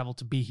dimensional travel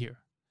to be here.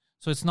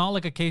 So it's not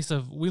like a case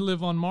of we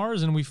live on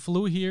Mars and we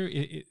flew here.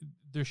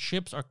 Their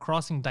ships are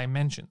crossing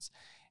dimensions.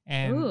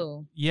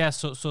 And yeah,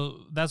 so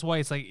that's why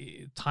it's like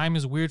time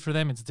is weird for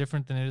them. It's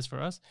different than it is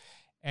for us.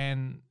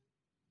 And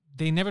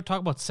they never talk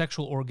about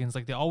sexual organs.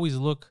 Like, they always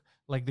look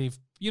like they've,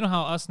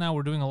 how us now,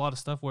 we're doing a lot of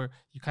stuff where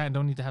you kind of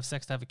don't need to have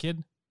sex to have a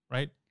kid,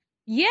 right?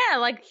 Yeah,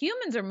 like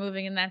humans are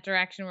moving in that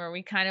direction where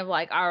we kind of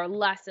like are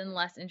less and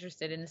less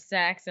interested in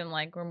sex, and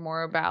like we're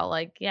more about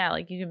like, yeah,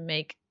 like you can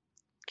make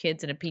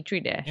kids in a petri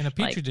dish. In a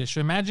petri dish.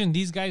 So imagine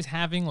these guys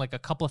having like a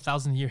couple of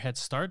 1,000-year head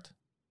start.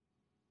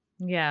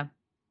 Yeah.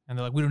 And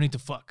they're like, we don't need to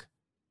fuck.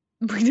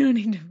 We don't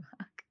need to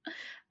fuck.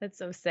 That's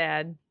so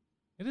sad.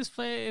 It is.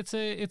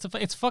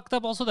 It's fucked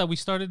up also that we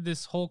started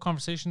this whole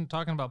conversation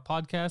talking about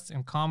podcasts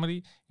and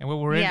comedy and what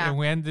we're in, and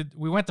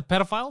we went to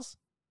pedophiles.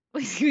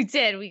 We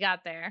did. We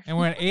got there. And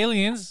we're in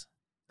aliens.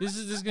 This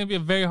is going to be a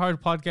very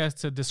hard podcast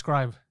to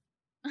describe.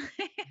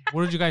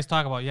 What did you guys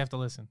talk about? You have to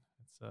listen.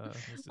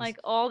 Like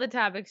all the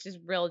topics, just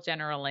real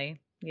generally.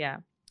 Yeah.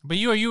 But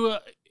are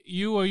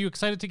you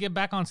excited to get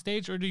back on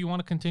stage, or do you want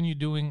to continue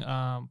doing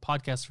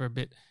podcasts for a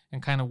bit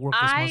and kind of work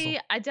this muscle?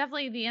 I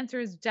definitely, the answer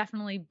is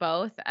definitely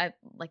both.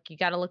 You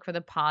got to look for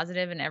the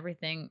positive in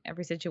everything,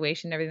 every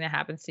situation, everything that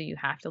happens to you. You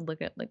have to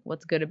look at like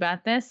what's good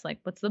about this, like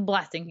what's the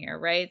blessing here,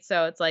 right?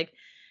 So it's like,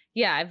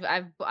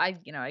 yeah, I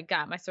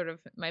got my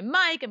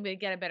mic. I'm gonna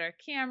get a better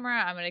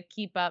camera. I'm gonna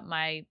keep up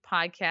my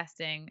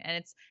podcasting,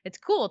 and it's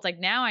cool. It's like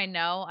now I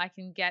know I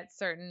can get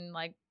certain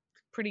like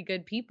pretty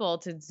good people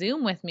to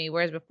Zoom with me,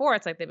 whereas before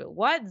it's like they'd be,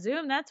 what,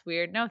 Zoom? That's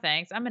weird. No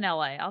thanks. I'm in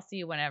LA. I'll see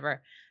you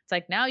whenever. It's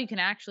like now you can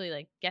actually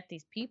like get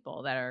these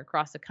people that are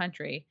across the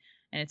country,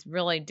 and it's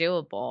really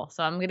doable.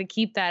 So I'm gonna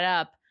keep that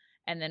up,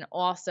 and then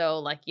also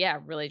like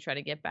really try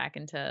to get back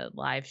into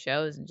live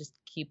shows and just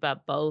keep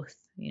up both.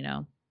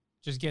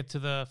 Just get to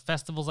the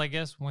festivals, I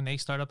guess, when they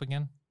start up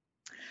again?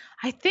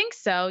 I think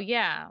so,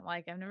 yeah.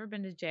 Like, I've never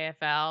been to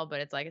JFL, but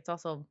it's like it's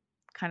also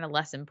kind of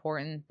less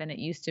important than it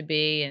used to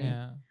be.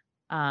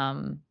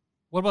 And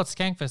what about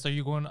Skankfest?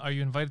 Are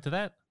you invited to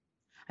that?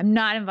 I'm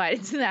not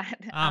invited to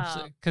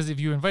that. Because if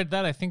you invite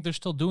that, I think they're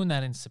still doing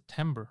that in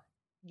September.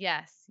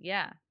 Yes,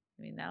 yeah.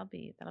 I mean, that'll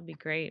be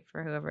great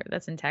for whoever.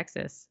 That's in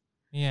Texas.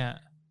 Yeah.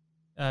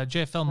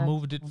 JFL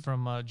moved it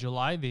from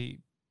July. They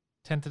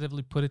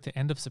tentatively put it to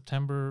end of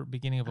September,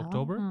 beginning of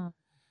October.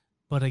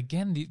 But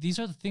again, these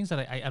are the things that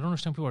I don't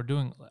understand people are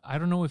doing. I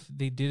don't know if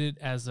they did it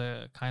as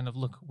a kind of,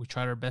 look, we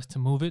tried our best to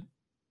move it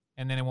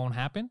and then it won't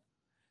happen.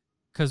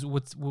 Because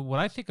what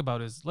I think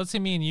about is, let's say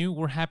me and you,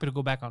 we're happy to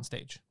go back on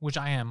stage, which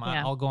I am.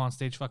 Yeah. I'll go on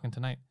stage fucking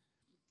tonight.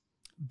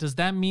 Does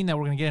that mean that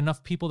we're going to get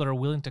enough people that are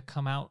willing to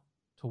come out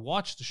to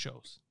watch the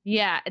shows?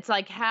 Yeah, it's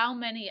like how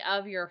many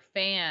of your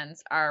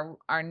fans are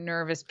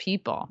nervous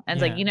people, and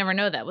it's like you never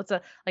know that.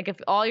 Like if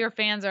all your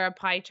fans are a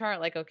pie chart,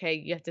 like okay,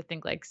 you have to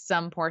think like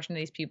some portion of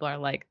these people are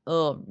like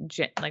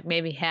like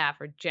maybe half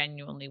are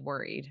genuinely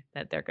worried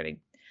that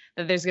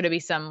there's gonna be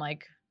some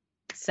like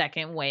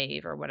second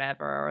wave or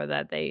whatever, or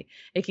that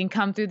it can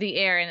come through the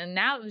air, and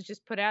now it was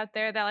just put out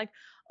there that like,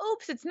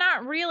 oops, it's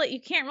not real.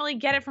 You can't really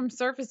get it from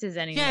surfaces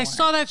anymore. Yeah, I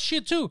saw that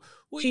shit too.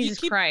 Well, Jesus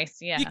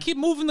Christ, yeah. You keep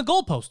moving the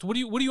goalpost. What do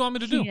you want me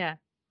to do? Yeah.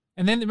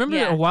 And then remember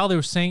a while they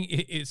were saying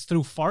it's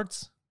through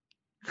farts?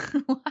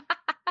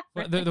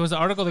 there was an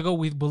article that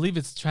we believe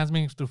it's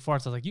transmitting through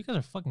farts. I was like, you guys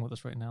are fucking with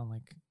us right now.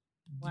 Like,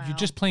 You're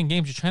just playing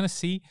games. You're trying to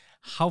see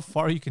how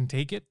far you can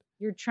take it.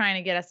 You're trying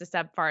to get us to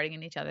stop farting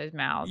in each other's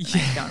mouths.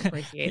 And I don't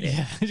appreciate it.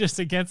 Yeah, just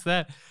against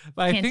that.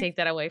 But I can't take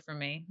that away from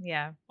me.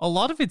 Yeah. A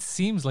lot of it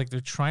seems like they're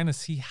trying to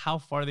see how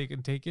far they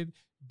can take it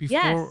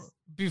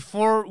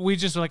before we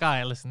just are like, all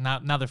right, listen,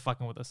 now they're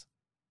fucking with us.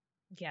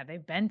 Yeah,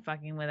 they've been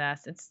fucking with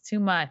us. It's too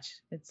much.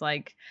 It's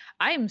like,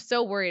 I am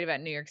so worried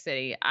about New York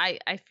City. I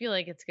feel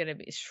like it's going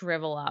to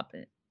shrivel up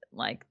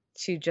like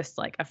to just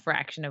like a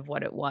fraction of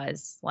what it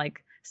was.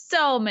 Like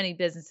so many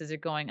businesses are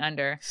going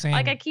under. Same.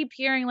 Like I keep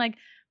hearing like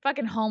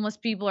fucking homeless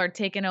people are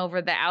taking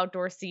over the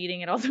outdoor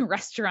seating at all the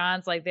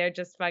restaurants. Like they're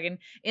just fucking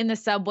in the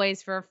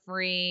subways for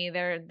free.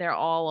 They're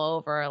all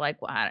over. Like,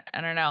 I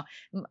don't know.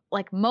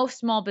 Like most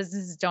small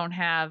businesses don't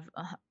have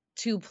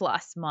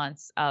 2+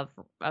 months of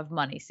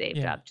money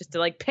saved up just to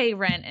like pay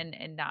rent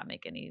and not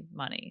make any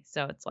money.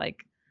 So it's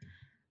like,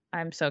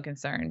 I'm so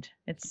concerned.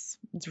 It's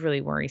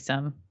really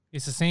worrisome.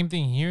 It's the same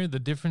thing here. The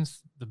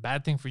difference, the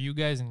bad thing for you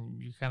guys,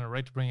 and you're kind of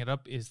right to bring it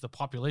up, is the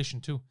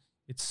population too.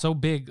 It's so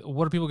big.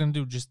 What are people going to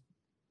do? Just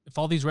if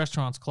all these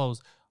restaurants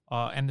close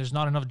and there's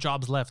not enough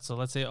jobs left, so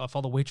let's say if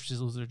all the waitresses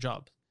lose their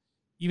jobs,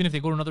 even if they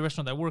go to another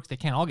restaurant that works, they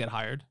can't all get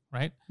hired,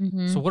 right?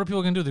 Mm-hmm. So what are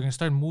people going to do? They're going to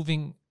start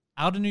moving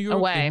out of New York.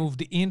 Away. They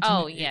moved into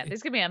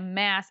there's going to be a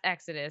mass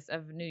exodus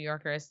of New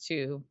Yorkers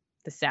to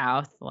the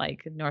South,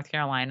 like North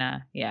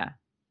Carolina. Yeah,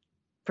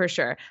 for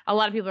sure. A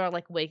lot of people are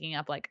like waking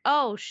up like,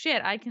 oh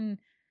shit, I can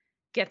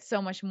get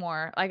so much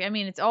more. Like, I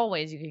mean, it's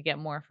always you could get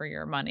more for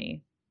your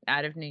money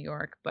out of New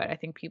York, but I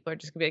think people are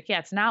just gonna be like, yeah,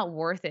 it's not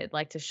worth it,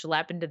 like to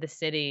schlep into the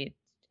city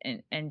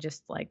and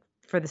just like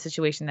for the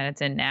situation that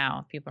it's in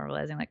now. People are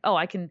realizing like, oh,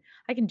 I can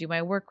do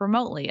my work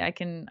remotely. I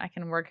can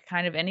work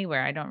kind of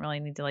anywhere. I don't really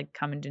need to like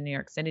come into New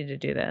York City to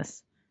do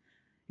this,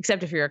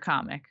 except if you're a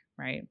comic,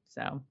 right?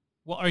 So.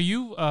 Well, are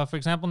you, for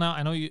example, now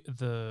I know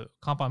the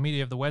Compound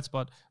Media have the wet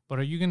spot, but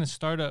are you going to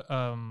start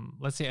a,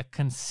 let's say, a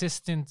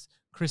consistent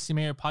Chrissie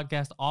Mayr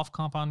podcast off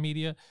Compound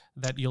Media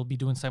that you'll be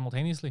doing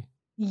simultaneously?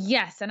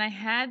 Yes, and I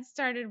had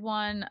started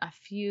one a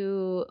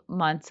few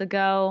months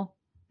ago.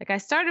 Like I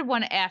started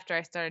one after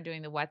I started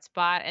doing the wet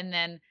spot, and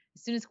then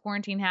as soon as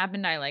quarantine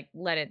happened, I like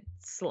let it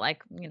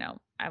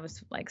I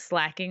was like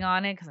slacking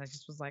on it because I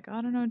just was like, oh,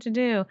 I don't know what to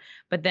do.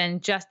 But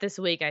then just this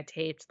week, I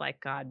taped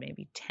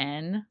maybe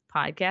 10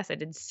 podcasts. I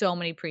did so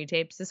many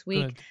pre-tapes this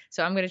week. Good.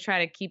 So I'm going to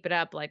try to keep it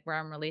up like where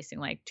I'm releasing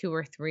like 2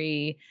 or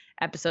 3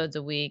 episodes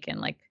a week. And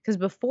like, because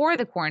before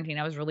the quarantine,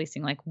 I was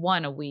releasing like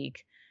 1 a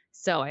week.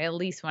 So I at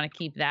least want to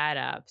keep that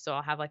up. So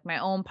I'll have like my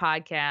own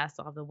podcast.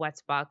 I'll have the Wet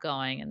Spot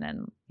going and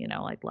then,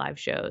 like live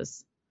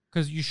shows.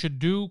 Because you should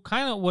do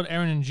kind of what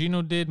Aaron and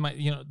Gino did,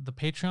 the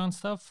Patreon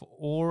stuff,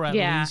 or at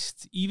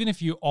least even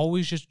if you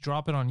always just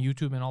drop it on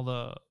YouTube and all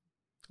the,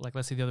 like,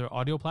 let's say the other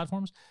audio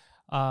platforms.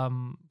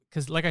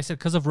 Because like I said,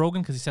 because of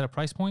Rogan, because he set a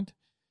price point,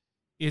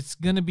 it's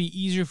going to be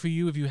easier for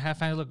you if you have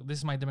fans. Look, this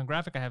is my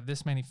demographic. I have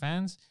this many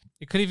fans.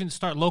 It could even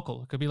start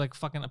local. It could be like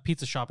fucking a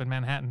pizza shop in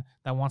Manhattan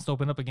that wants to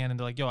open up again. And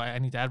they're like, yo, I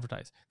need to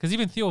advertise. Because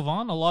even Theo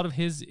Von, a lot of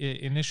his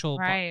initial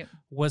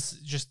was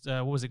just,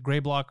 what was it, Gray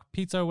Block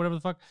Pizza or whatever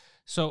the fuck.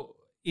 So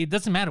it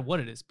doesn't matter what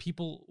it is.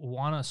 People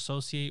want to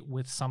associate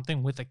with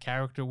something, with a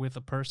character, with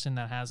a person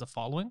that has a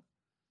following.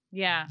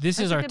 Yeah. This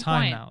is our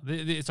time now.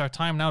 It's our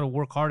time now to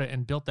work harder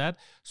and build that.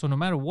 So no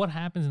matter what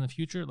happens in the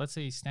future, let's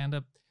say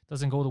stand-up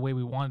doesn't go the way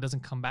we want, it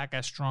doesn't come back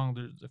as strong,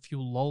 there's a few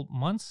lull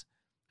months,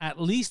 at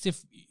least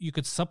if you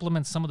could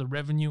supplement some of the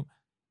revenue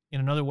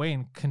in another way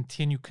and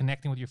continue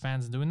connecting with your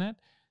fans and doing that,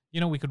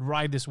 we could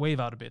ride this wave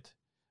out a bit.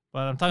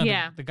 But I'm telling you,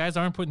 the guys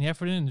aren't putting the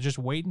effort in and they're just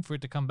waiting for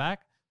it to come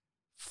back.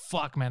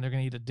 Fuck, man, they're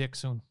going to eat a dick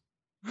soon.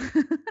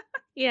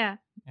 Yeah.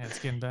 Yeah, it's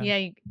getting bad.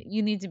 Yeah,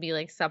 you need to be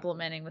like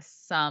supplementing with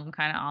some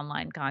kind of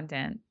online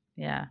content.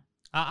 Yeah.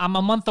 I'm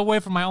a month away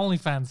from my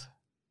OnlyFans.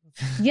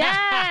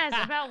 Yes,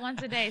 about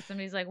once a day.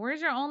 Somebody's like, "Where's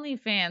your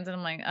OnlyFans?" And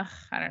I'm like, "Ugh,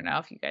 I don't know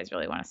if you guys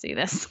really want to see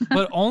this."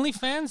 But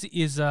OnlyFans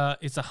is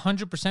it's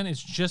 100%.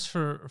 It's just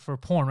for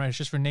porn, right? It's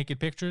just for naked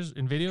pictures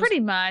and videos. Pretty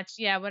much,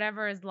 yeah.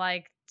 Whatever is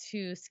like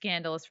too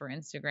scandalous for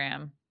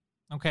Instagram.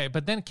 Okay,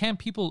 but then can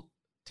people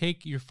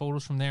take your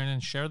photos from there and then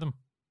share them?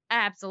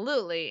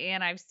 Absolutely.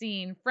 And I've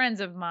seen friends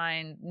of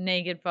mine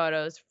naked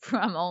photos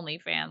from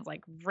OnlyFans,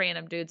 like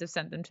random dudes have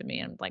sent them to me.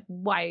 And I'm like,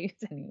 why are you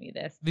sending me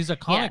this? These are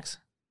comics.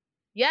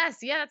 Yes.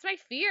 Yeah. That's my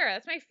fear.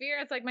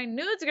 It's like my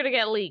nudes are going to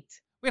get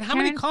leaked. Wait, how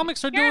many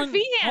comics are doing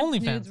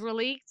OnlyFans? Nudes were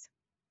leaked.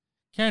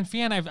 Karen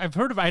Fian, I've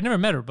heard of her. I never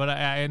met her, but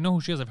I know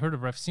who she is. I've heard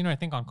of her. I've seen her, I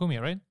think, on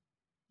Kumia, right?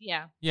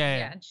 Yeah.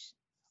 Yeah.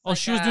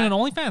 She was doing an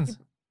OnlyFans.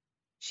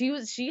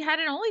 She had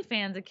an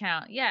OnlyFans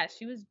account. Yeah,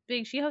 she was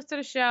big. She hosted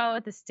a show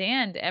at the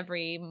Stand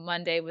every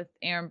Monday with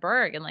Aaron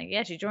Berg.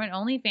 And she joined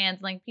OnlyFans.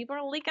 And, like, people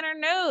are leaking her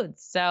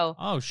nudes. So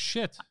oh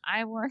shit.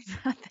 I worried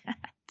about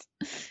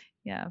that.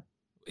 Yeah.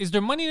 Is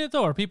there money in it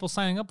though? Are people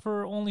signing up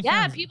for OnlyFans?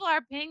 Yeah, people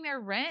are paying their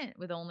rent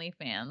with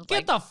OnlyFans.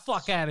 Get the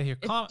fuck out of here.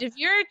 If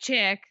you're a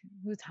chick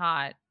who's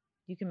hot,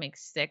 you can make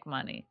sick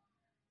money.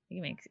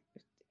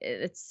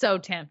 It's so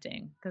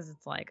tempting because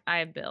it's like I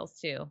have bills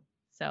too.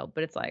 So,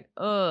 but it's like,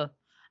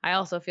 I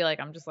also feel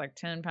like I'm just like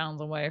 10 pounds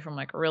away from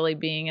like really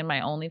being in my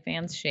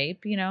OnlyFans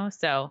shape,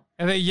 so.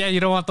 And then, you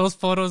don't want those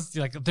photos.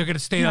 Like they're going to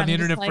stay on the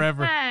internet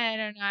forever. I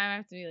don't know. I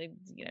have to be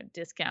like,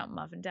 discount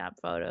muffin top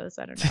photos.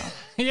 I don't know.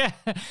 Yeah.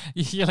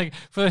 You're like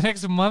for the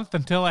next month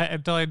until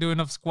I do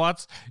enough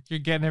squats, you're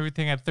getting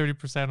everything at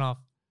 30% off.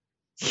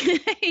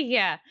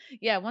 Yeah.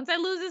 Yeah. Once I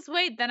lose this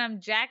weight, then I'm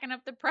jacking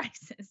up the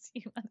prices.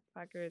 You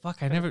motherfuckers.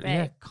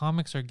 Fuck,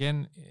 comics are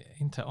getting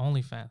into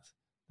OnlyFans.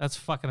 That's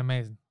fucking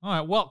amazing. All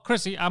right. Well,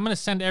 Chrissy, I'm going to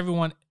send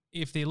everyone,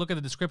 if they look at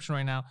the description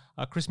right now,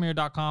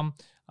 chrismayr.com.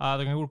 They're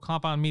going to go to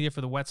Compound Media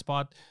for the Wet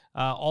Spot.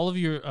 All of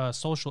your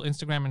social,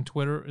 Instagram and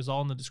Twitter is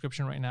all in the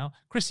description right now.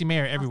 Chrissie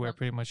Mayr everywhere,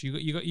 pretty much.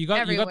 You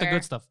got the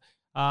good stuff.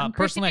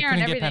 Personally, I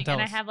couldn't get Pantelis.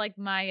 And I have like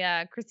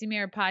my Chrissie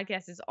Mayr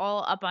podcast is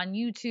all up on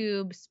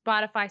YouTube,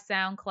 Spotify,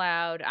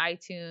 SoundCloud,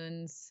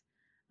 iTunes.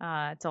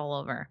 It's all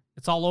over.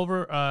 It's all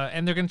over.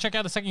 And they're going to check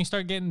out the second you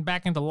start getting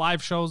back into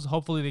live shows.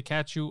 Hopefully they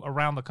catch you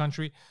around the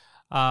country.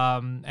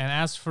 And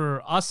as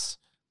for us,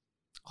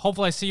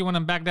 hopefully I see you when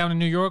I'm back down in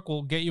New York.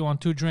 We'll get you on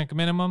 2 drink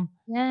minimum.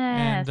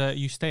 Yes. And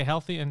you stay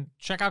healthy and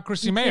check out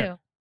Chrissie Mayr.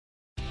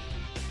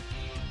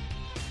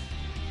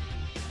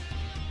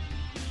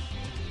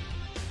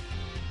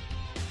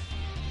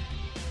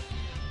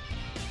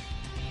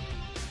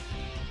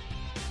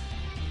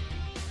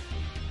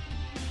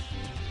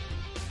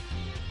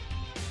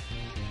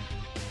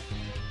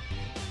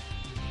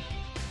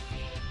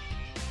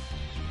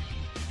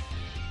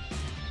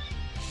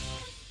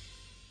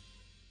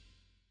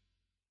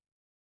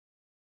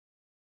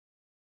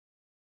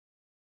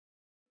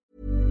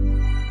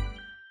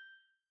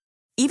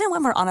 Even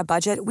when we're on a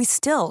budget, we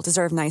still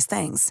deserve nice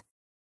things.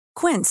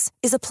 Quince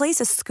is a place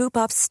to scoop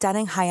up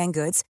stunning high-end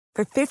goods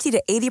for 50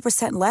 to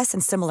 80% less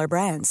than similar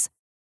brands.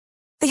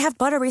 They have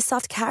buttery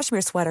soft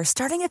cashmere sweaters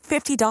starting at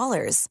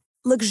 $50,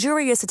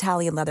 luxurious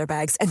Italian leather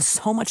bags, and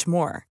so much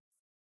more.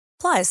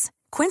 Plus,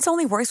 Quince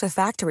only works with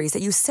factories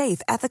that use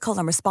safe, ethical,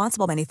 and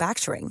responsible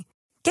manufacturing.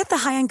 Get the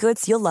high-end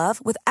goods you'll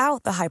love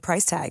without the high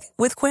price tag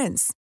with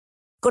Quince.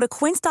 Go to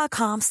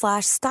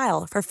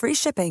quince.com/style for free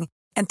shipping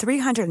and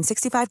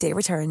 365-day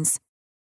returns.